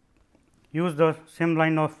use the same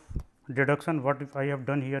line of deduction what if I have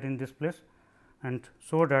done here in this place, and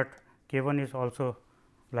show that k 1 is also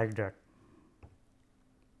like that.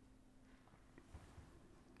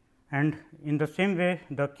 And in the same way,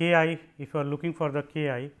 the k I, if you are looking for the k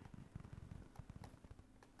I,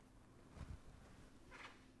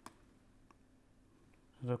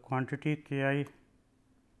 the quantity k I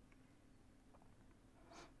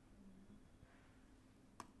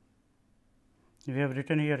we have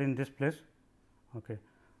written here in this place. Okay.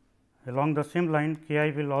 Along the same line, k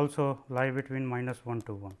I will also lie between minus 1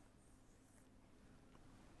 to 1,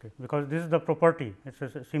 okay, because this is the property, it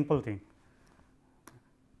is a simple thing.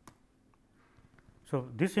 So,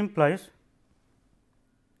 this implies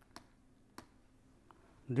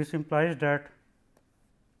that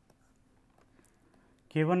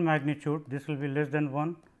k 1 magnitude this will be less than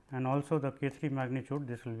 1, and also the k 3 magnitude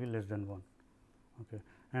this will be less than 1. Okay.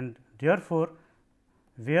 And therefore,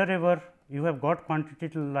 wherever you have got quantity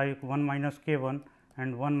like 1 minus k 1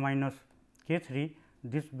 and 1 minus k 3,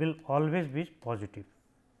 this will always be positive,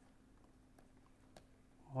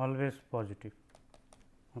 always positive.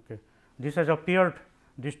 Okay. This has appeared,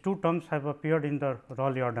 these two terms have appeared in the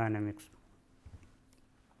Rayleigh dynamics.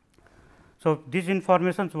 So, these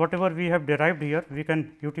informations whatever we have derived here, we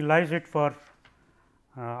can utilize it for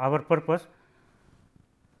our purpose.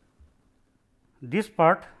 This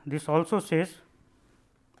part, this also says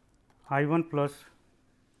I 1 plus,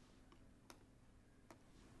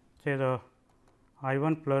 say the I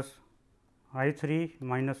 1 plus I 3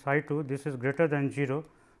 minus I 2, this is greater than 0.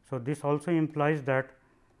 So, this also implies that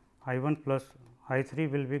I 1 plus I 3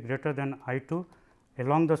 will be greater than I 2.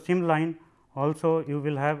 Along the same line also you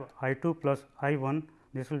will have I 2 plus I 1,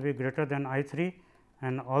 this will be greater than I 3,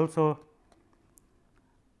 and also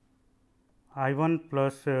I 1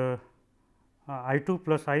 plus I 2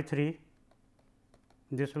 plus I 3,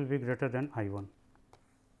 this will be greater than I 1.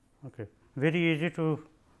 Okay. Very easy to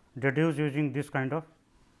deduce using this kind of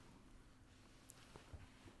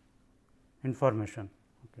information,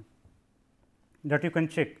 okay, that you can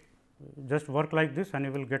check. Just work like this and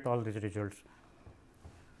you will get all these results.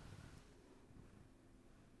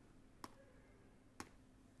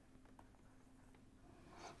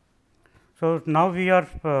 So, now we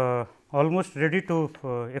are almost ready to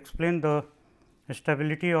explain the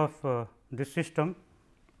stability of this system.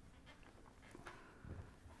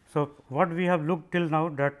 So, what we have looked till now,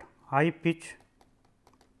 that I pitch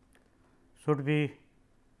should be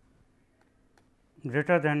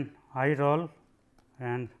greater than I roll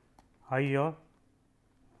and I yaw.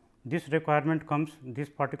 This requirement comes, this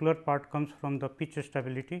particular part comes from the pitch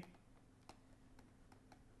stability,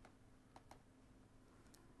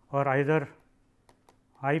 or either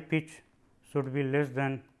I pitch should be less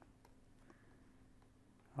than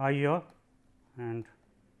I yaw and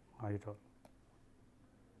I roll.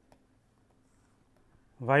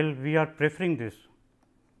 While we are preferring this,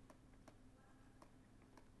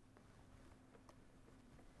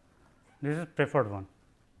 this is preferred one,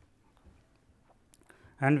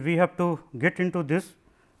 and we have to get into this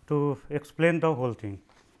to explain the whole thing.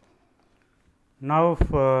 Now,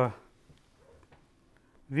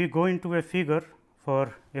 we go into a figure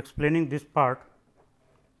for explaining this part.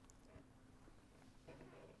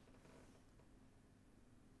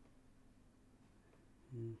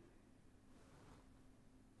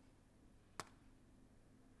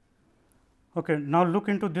 Okay, now look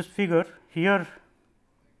into this figure. Here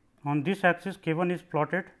on this axis k 1 is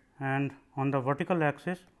plotted and on the vertical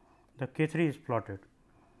axis the k 3 is plotted,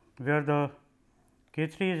 where the k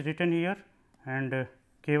 3 is written here and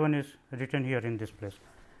k 1 is written here in this place.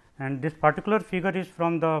 And this particular figure is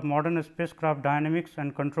from the Modern Spacecraft Dynamics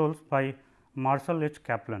and Controls by Marshall H.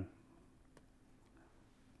 Kaplan.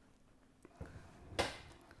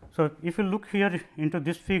 So, if you look here into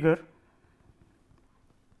this figure,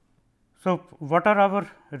 so what are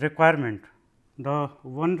our requirement? The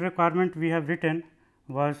one requirement we have written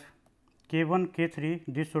was k 1 k 3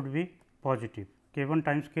 this should be positive, k 1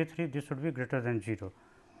 times k 3 this should be greater than 0.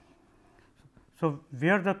 So,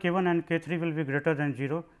 where the k 1 and k 3 will be greater than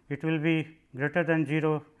 0? It will be greater than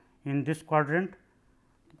 0 in this quadrant,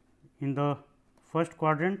 in the first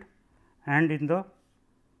quadrant, and in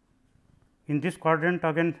this quadrant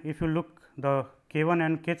again if you look the k 1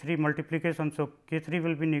 and k 3 multiplication. So, k 3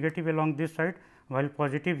 will be negative along this side while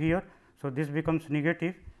positive here. So, this becomes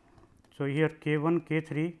negative. So, here k 1 k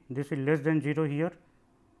 3 this is less than 0 here.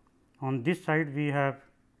 On this side we have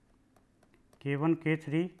k 1 k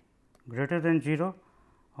 3 greater than 0,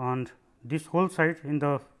 on this whole side in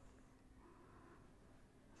the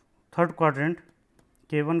third quadrant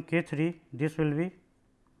k 1 k 3 this will be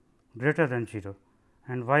greater than 0,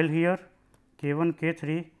 and while here k 1 k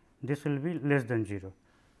 3 this will be less than 0.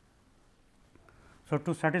 So,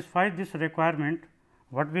 to satisfy this requirement,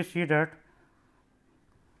 what we see that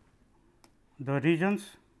the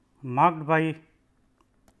regions marked by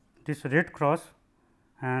this red cross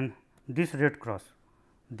and this red cross,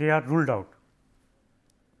 they are ruled out,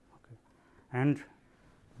 okay. And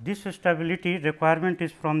this stability requirement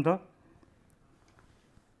is from the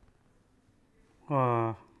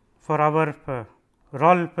for our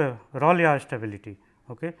Rayleigh stability.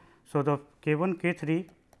 Okay. So, the k 1 k 3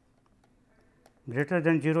 greater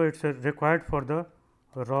than 0 it is required for the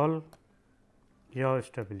Rayleigh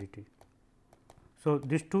stability. So,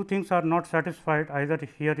 these two things are not satisfied either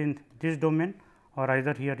here in this domain or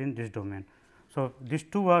either here in this domain. So, these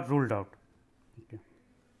two are ruled out. Okay.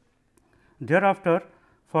 Thereafter,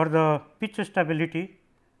 for the pitch stability,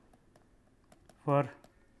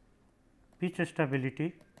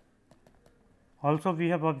 also we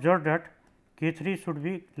have observed that k 3 should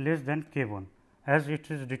be less than k 1, as it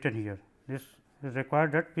is written here. This is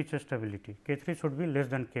required that pitch stability k 3 should be less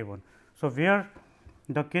than k 1. So, where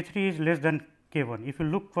the k 3 is less than k 1, if you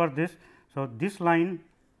look for this. So, this line,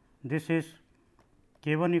 this is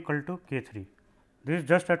k 1 equal to k 3, this is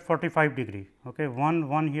just at 45 degree, okay,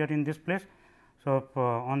 1 here in this place. So,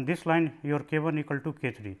 on this line your k 1 equal to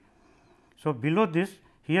k 3. So, below this,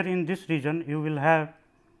 here in this region you will have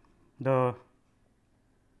the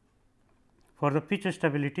for the pitch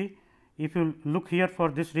stability. If you look here for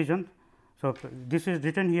this region, so this is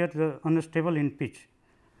written here the unstable in pitch.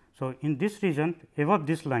 So, in this region above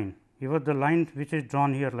this line, above the line which is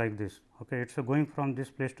drawn here like this, okay, it is going from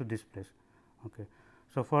this place to this place. Okay.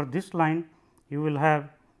 So, for this line you will have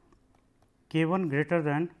k 1 greater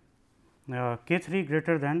than k 3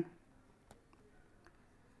 greater than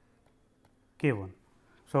k 1.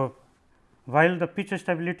 So, while the pitch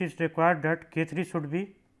stability is required that k 3 should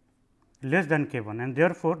be less than k 1, and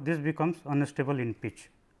therefore, this becomes unstable in pitch.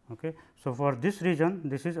 Okay. So, for this region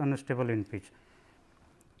this is unstable in pitch,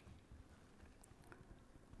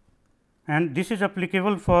 and this is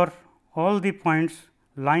applicable for all the points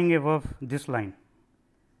lying above this line.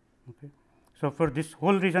 Okay. So, for this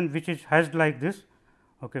whole region which is hashed like this,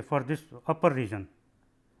 okay, for this upper region,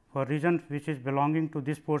 for region which is belonging to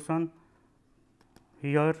this portion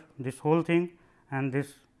here, this whole thing and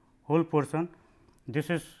this whole portion,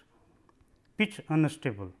 this is pitch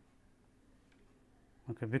unstable,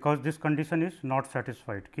 okay, because this condition is not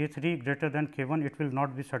satisfied. K 3 greater than k 1, it will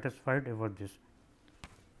not be satisfied over this,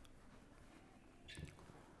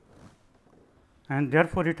 and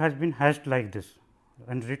therefore, it has been hashed like this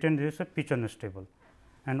and written this a pitch unstable.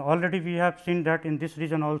 And already we have seen that in this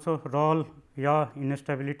region also Rayleigh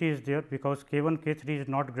instability is there, because k 1 k 3 is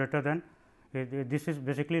not greater than this is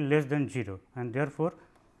basically less than 0, and therefore,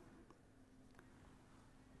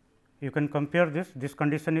 you can compare this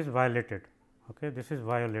condition is violated, okay, this is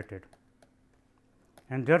violated,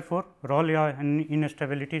 and therefore, Rayleigh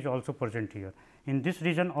instability is also present here. In this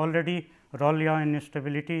region already Rayleigh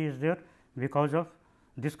instability is there because of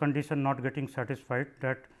this condition not getting satisfied,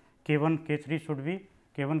 that k 1 k 3 should be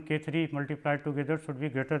k 1 k 3 multiplied together should be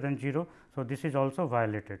greater than 0. So, this is also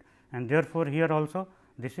violated, and therefore, here also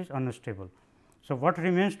this is unstable. So, what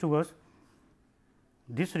remains to us?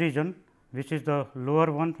 This region which is the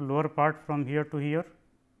lower part from here to here,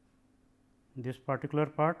 this particular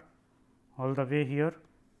part all the way here,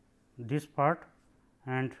 this part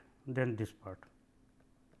and then this part,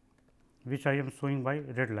 which I am showing by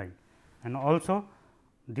red line, and also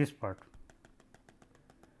this part.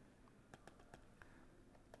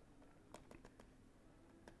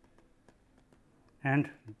 And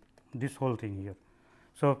this whole thing here.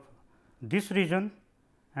 So, this region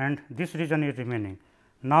and this region is remaining.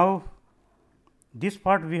 Now, this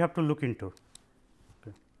part we have to look into.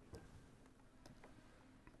 Okay.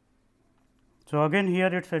 So, again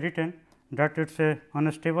here it is written that it is a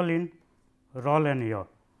unstable in roll and yaw.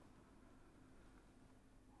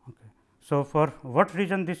 Okay. So, for what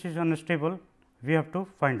region this is unstable, we have to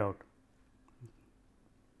find out.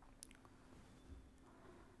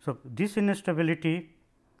 So, this instability,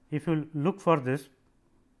 if you look for this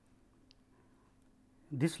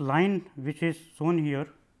line which is shown here,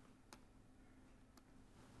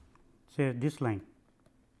 say this line,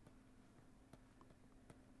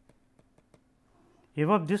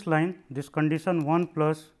 above this line, this condition 1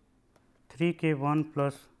 plus 3 k 1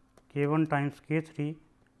 plus k 1 times k 3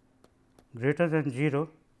 greater than 0,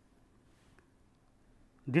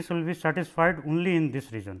 this will be satisfied only in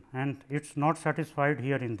this region, and it is not satisfied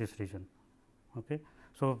here in this region. Okay.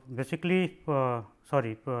 So, basically we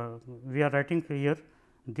are writing here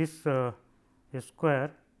this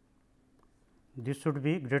square, this should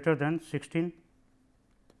be greater than 16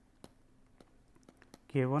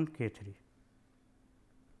 k 1 k 3.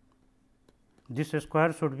 This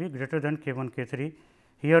square should be greater than k 1 k 3.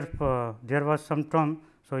 Here there was some term.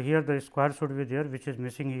 So, here the square should be there, which is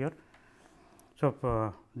missing here.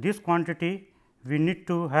 So, this quantity we need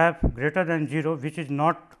to have greater than 0, which is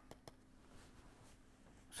not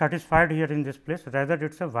satisfied here in this place, rather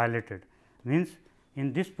it is a violated, means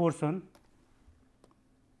in this portion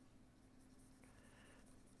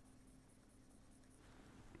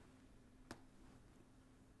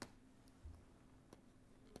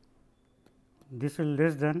this is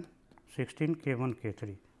less than 16 k 1 k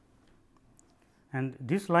 3, and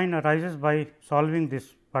this line arises by solving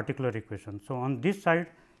this particular equation. So, on this side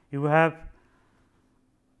you have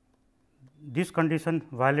this condition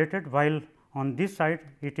violated, while on this side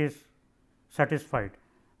it is satisfied,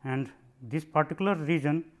 and this particular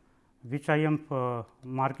region which I am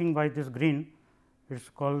marking by this green, it is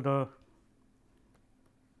called the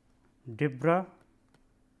Debra-Delph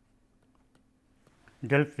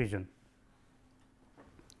region.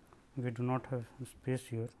 We do not have space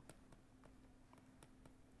here.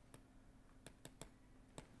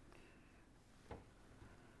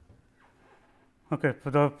 Okay,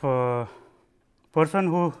 for the person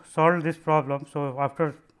who solved this problem, so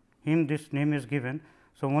after him this name is given.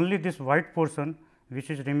 So, only this white portion which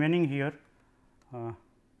is remaining here,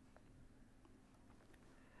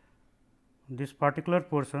 this particular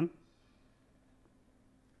portion,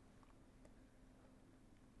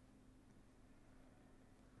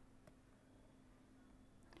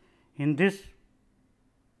 in this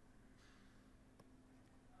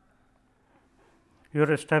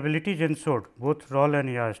your stability is ensured, both roll and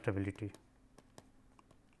yaw stability.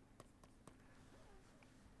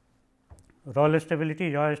 Roll stability,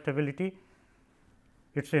 yaw stability,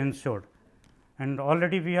 it is ensured, and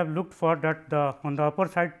already we have looked for that the on the upper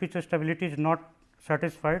side pitch stability is not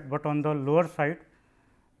satisfied, but on the lower side,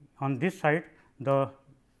 on this side the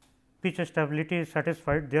pitch stability is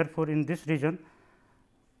satisfied. Therefore, in this region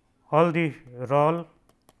all the roll,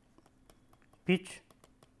 pitch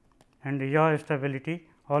and yaw stability,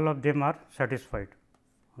 all of them are satisfied.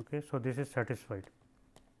 Okay. So, this is satisfied.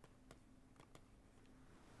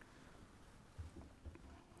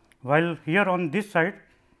 While here on this side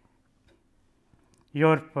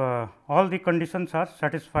your all the conditions are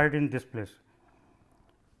satisfied in this place.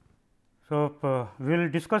 So, we will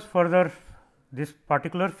discuss further this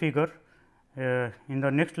particular figure in the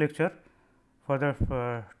next lecture. For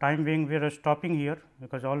the time being, we are stopping here,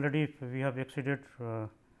 because already we have exceeded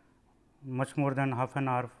much more than half an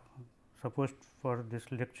hour supposed for this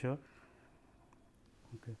lecture.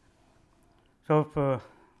 Okay. So,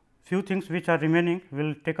 few things which are remaining we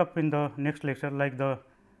will take up in the next lecture, like the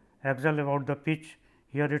axial about the pitch.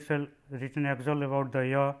 Here it is written axial about the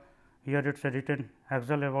yaw, here it is written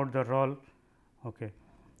axial about the roll. Okay.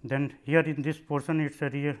 Then here in this portion it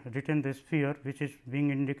is written the sphere, which is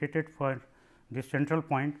being indicated for this central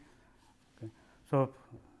point.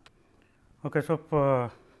 Okay.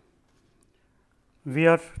 So, we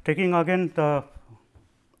are taking again the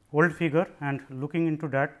old figure and looking into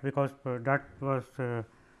that, because that was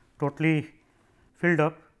totally filled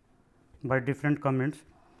up by different comments.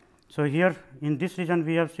 So, here in this region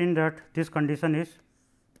we have seen that this condition is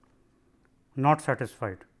not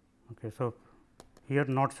satisfied. Okay. So, here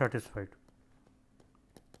not satisfied.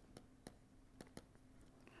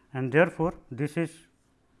 and therefore, this is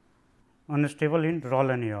unstable in roll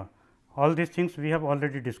and yaw. All these things we have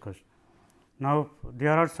already discussed. Now,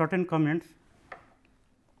 there are certain comments.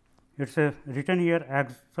 It is written here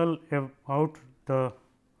axial about the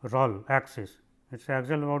roll axis. It is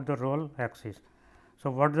axial about the roll axis. So,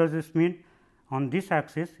 what does this mean? On this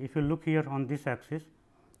axis, if you look here on this axis,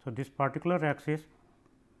 so this particular axis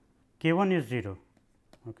k 1 is 0.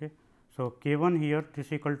 Okay. So, k 1 here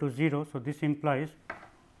this equal to 0. So, this implies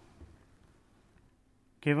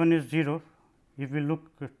k 1 is 0. If we look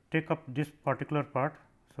take up this particular part.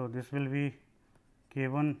 So, this will be k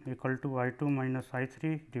 1 equal to I 2 minus I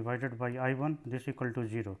 3 divided by I 1, this equal to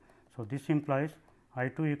 0. So, this implies I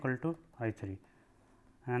 2 equal to I 3,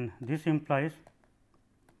 and this implies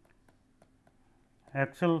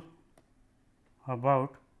axial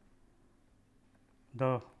about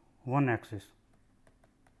the one axis.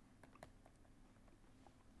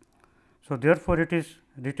 So, therefore, it is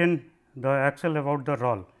written the axial about the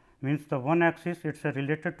roll, means the one axis it is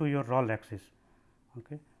related to your roll axis.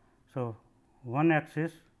 Okay. So, one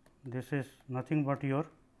axis, this is nothing but your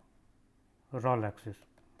roll axis.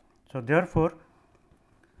 So, therefore,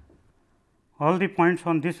 all the points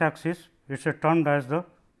on this axis it is termed as the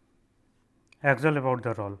axial about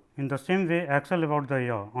the roll. In the same way, axial about the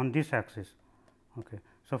yaw on this axis. Okay.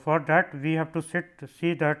 So, for that we have to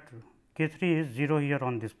see that k 3 is 0 here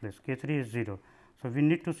on this place, k 3 is 0. So, we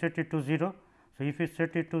need to set it to 0. So, if we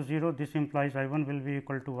set it to 0, this implies I 1 will be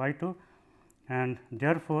equal to I 2, and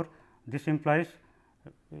therefore, this implies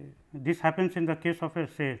this happens in the case of a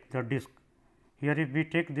say the disk. Here if we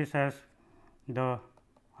take this as the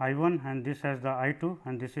I 1 and this as the I 2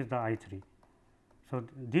 and this is the I 3. So,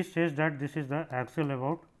 this says that this is the axial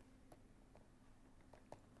about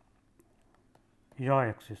yaw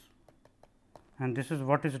axis, and this is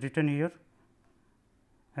what is written here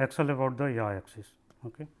axial about the yaw axis.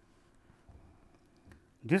 Okay.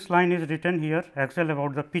 This line is written here axial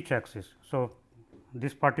about the pitch axis. So,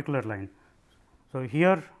 this particular line. So,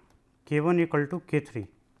 here k 1 equal to k 3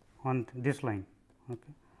 on this line.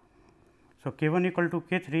 Okay. So, k 1 equal to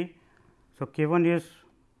k 3. So, k 1 is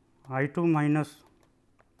I 2 minus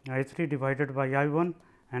I 3 divided by I 1,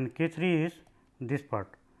 and k 3 is this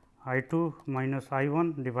part I 2 minus I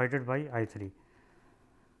 1 divided by I 3.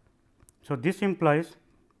 So, this implies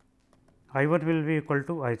I 1 will be equal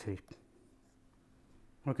to I 3.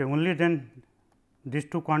 Okay, only then these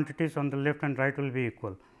two quantities on the left and right will be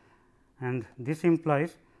equal, and this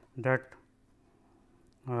implies that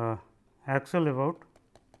axial about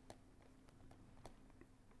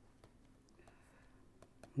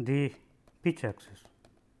the pitch axis.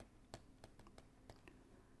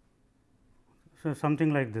 So,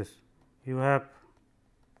 something like this, you have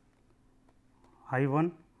I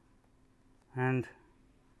 1 and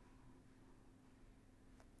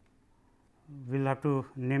we will have to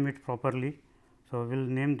name it properly. So, we will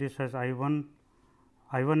name this as I 1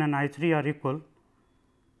 and I 3 are equal.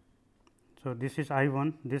 So, this is I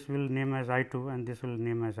 1, this will name as I 2 and this will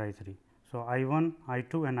name as I 3. So, I 1, I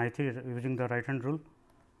 2 and I 3 using the right hand rule.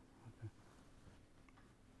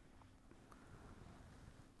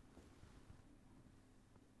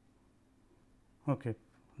 Okay.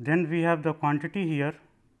 Then we have the quantity here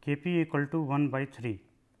K p equal to 1 by 3.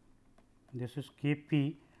 This is K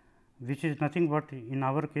p, which is nothing but in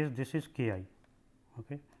our case this is K I.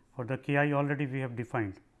 Okay. For the K I already we have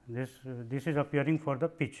defined this. This is appearing for the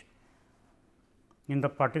pitch. In the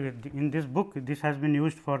particular in this book, this has been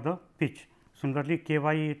used for the pitch. Similarly, K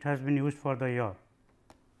y it has been used for the yaw.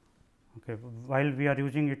 Okay. While we are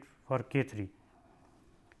using it for K 3.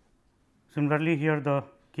 Similarly, here the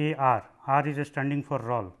K r is standing for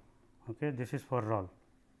roll. Okay. This is for roll.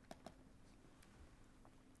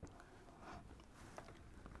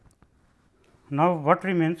 Now, what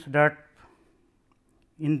remains that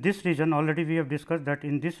in this region already we have discussed that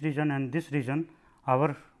in this region and this region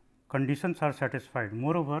our conditions are satisfied.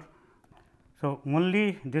 Moreover, so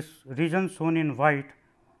only this region shown in white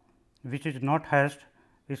which is not hashed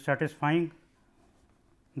is satisfying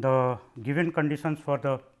the given conditions for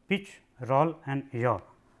the pitch, roll and yaw.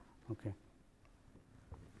 Okay.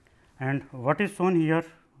 And what is shown here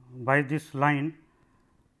by this line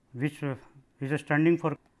which is standing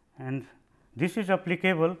for, and this is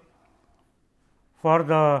applicable for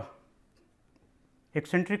the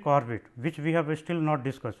eccentric orbit, which we have still not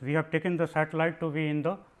discussed. We have taken the satellite to be in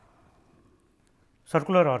the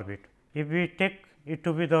circular orbit. If we take it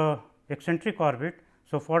to be the eccentric orbit,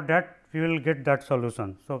 so for that we will get that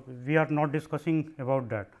solution. So, we are not discussing about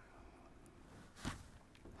that.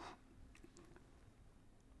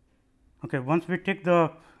 Okay, once we take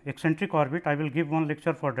the eccentric orbit, I will give one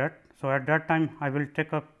lecture for that. So, at that time I will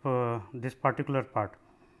take up this particular part.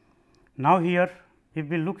 Now, here if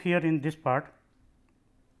we look here in this part,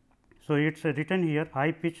 so it is written here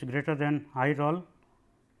I pitch greater than I roll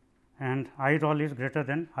and I roll is greater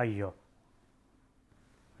than I yaw.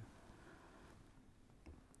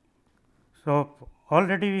 So,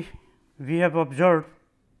 already we have observed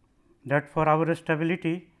that for our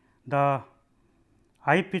stability the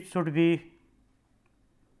I pitch should be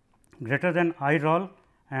greater than I roll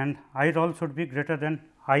and I roll should be greater than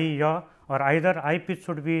I yaw, or either I pitch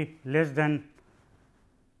should be less than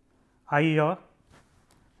I yaw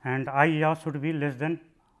and I yaw should be less than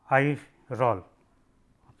I roll.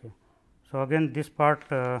 Okay. So, again this part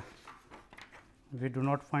we do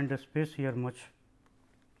not find the space here much.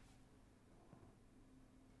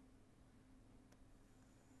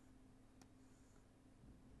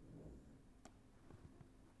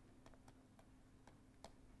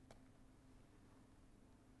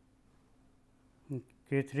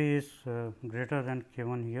 K 3 is greater than K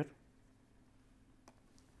 1 here.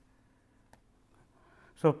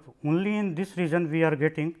 So, only in this region we are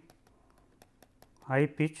getting I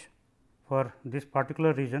pitch for this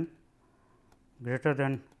particular region greater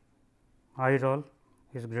than I roll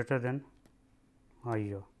is greater than I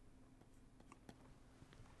yaw.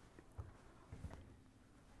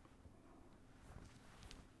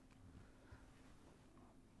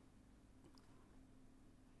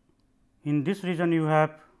 In this region you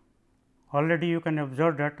have already you can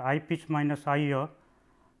observe that I pitch minus I yaw,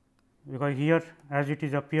 because here as it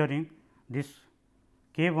is appearing this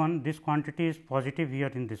K 1 this quantity is positive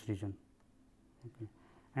here in this region, okay.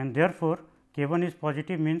 And therefore, K 1 is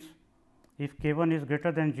positive means if K 1 is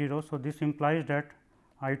greater than 0. So, this implies that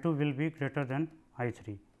I 2 will be greater than I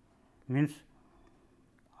 3, means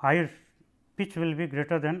I pitch will be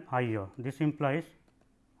greater than I yaw. This implies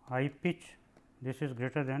I pitch this is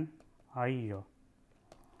greater than I yaw,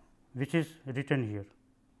 which is written here.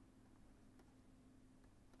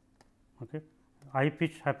 Okay. I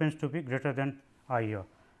pitch happens to be greater than I yaw,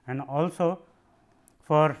 and also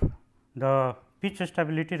for the pitch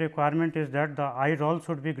stability requirement is that the I roll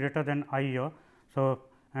should be greater than I yaw. So,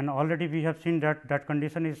 and already we have seen that that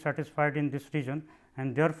condition is satisfied in this region,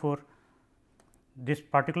 and therefore, this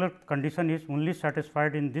particular condition is only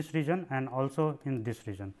satisfied in this region and also in this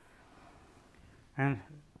region. And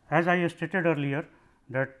as I stated earlier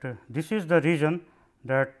that this is the region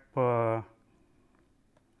that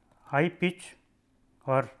I pitch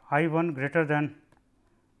or I 1 greater than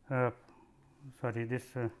this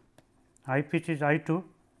I pitch is I 2.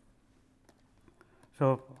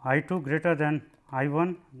 So, I 2 greater than I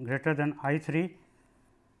 1 greater than I 3,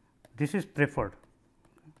 this is preferred.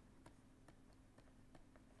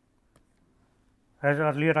 As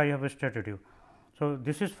earlier I have stated you. So,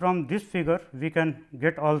 this is from this figure we can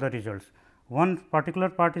get all the results. One particular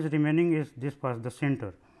part is remaining is this part, the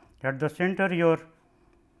center. At the center your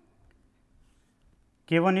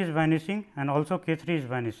K 1 is vanishing and also K 3 is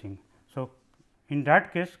vanishing. So, in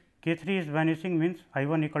that case K 3 is vanishing means I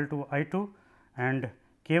 1 equal to I 2, and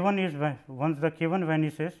K 1 is once the K 1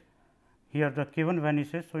 vanishes, here the K 1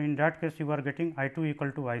 vanishes. So, in that case you are getting I 2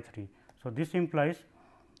 equal to I 3. So, this implies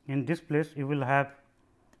in this place you will have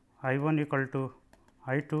I 1 equal to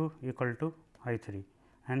I 2 equal to I 3,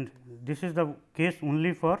 and this is the case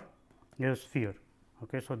only for your sphere.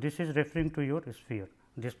 Okay. So, this is referring to your sphere,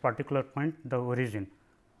 this particular point, the origin.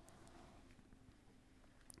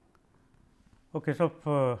 Okay.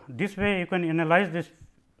 So, this way you can analyze this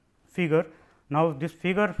figure. Now, this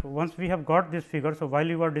figure, once we have got this figure. So, while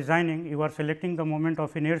you are designing, you are selecting the moment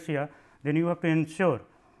of inertia, then you have to ensure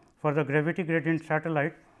for the gravity gradient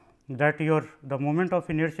satellite that your the moment of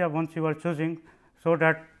inertia once you are choosing, so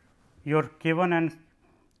that your K 1 and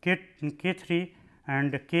K 3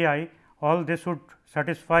 and K I all they should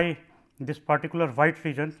satisfy this particular white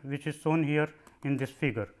region, which is shown here in this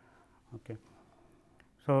figure. Okay.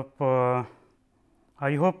 So,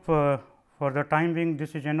 I hope for the time being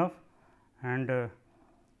this is enough, and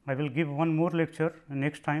I will give one more lecture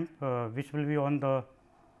next time, which will be on the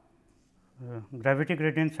gravity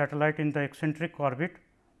gradient satellite in the eccentric orbit,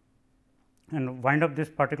 and wind up this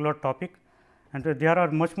particular topic. And there are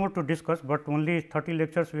much more to discuss, but only 30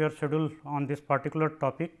 lectures we are scheduled on this particular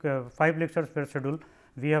topic, 5 lectures were scheduled.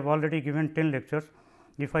 We have already given 10 lectures.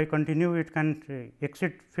 If I continue, it can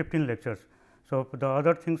exceed 15 lectures. So, the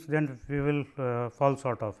other things then we will fall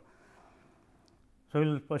short of. So,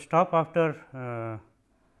 we will stop after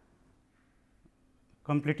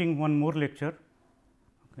completing one more lecture.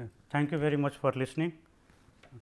 Okay. Thank you very much for listening.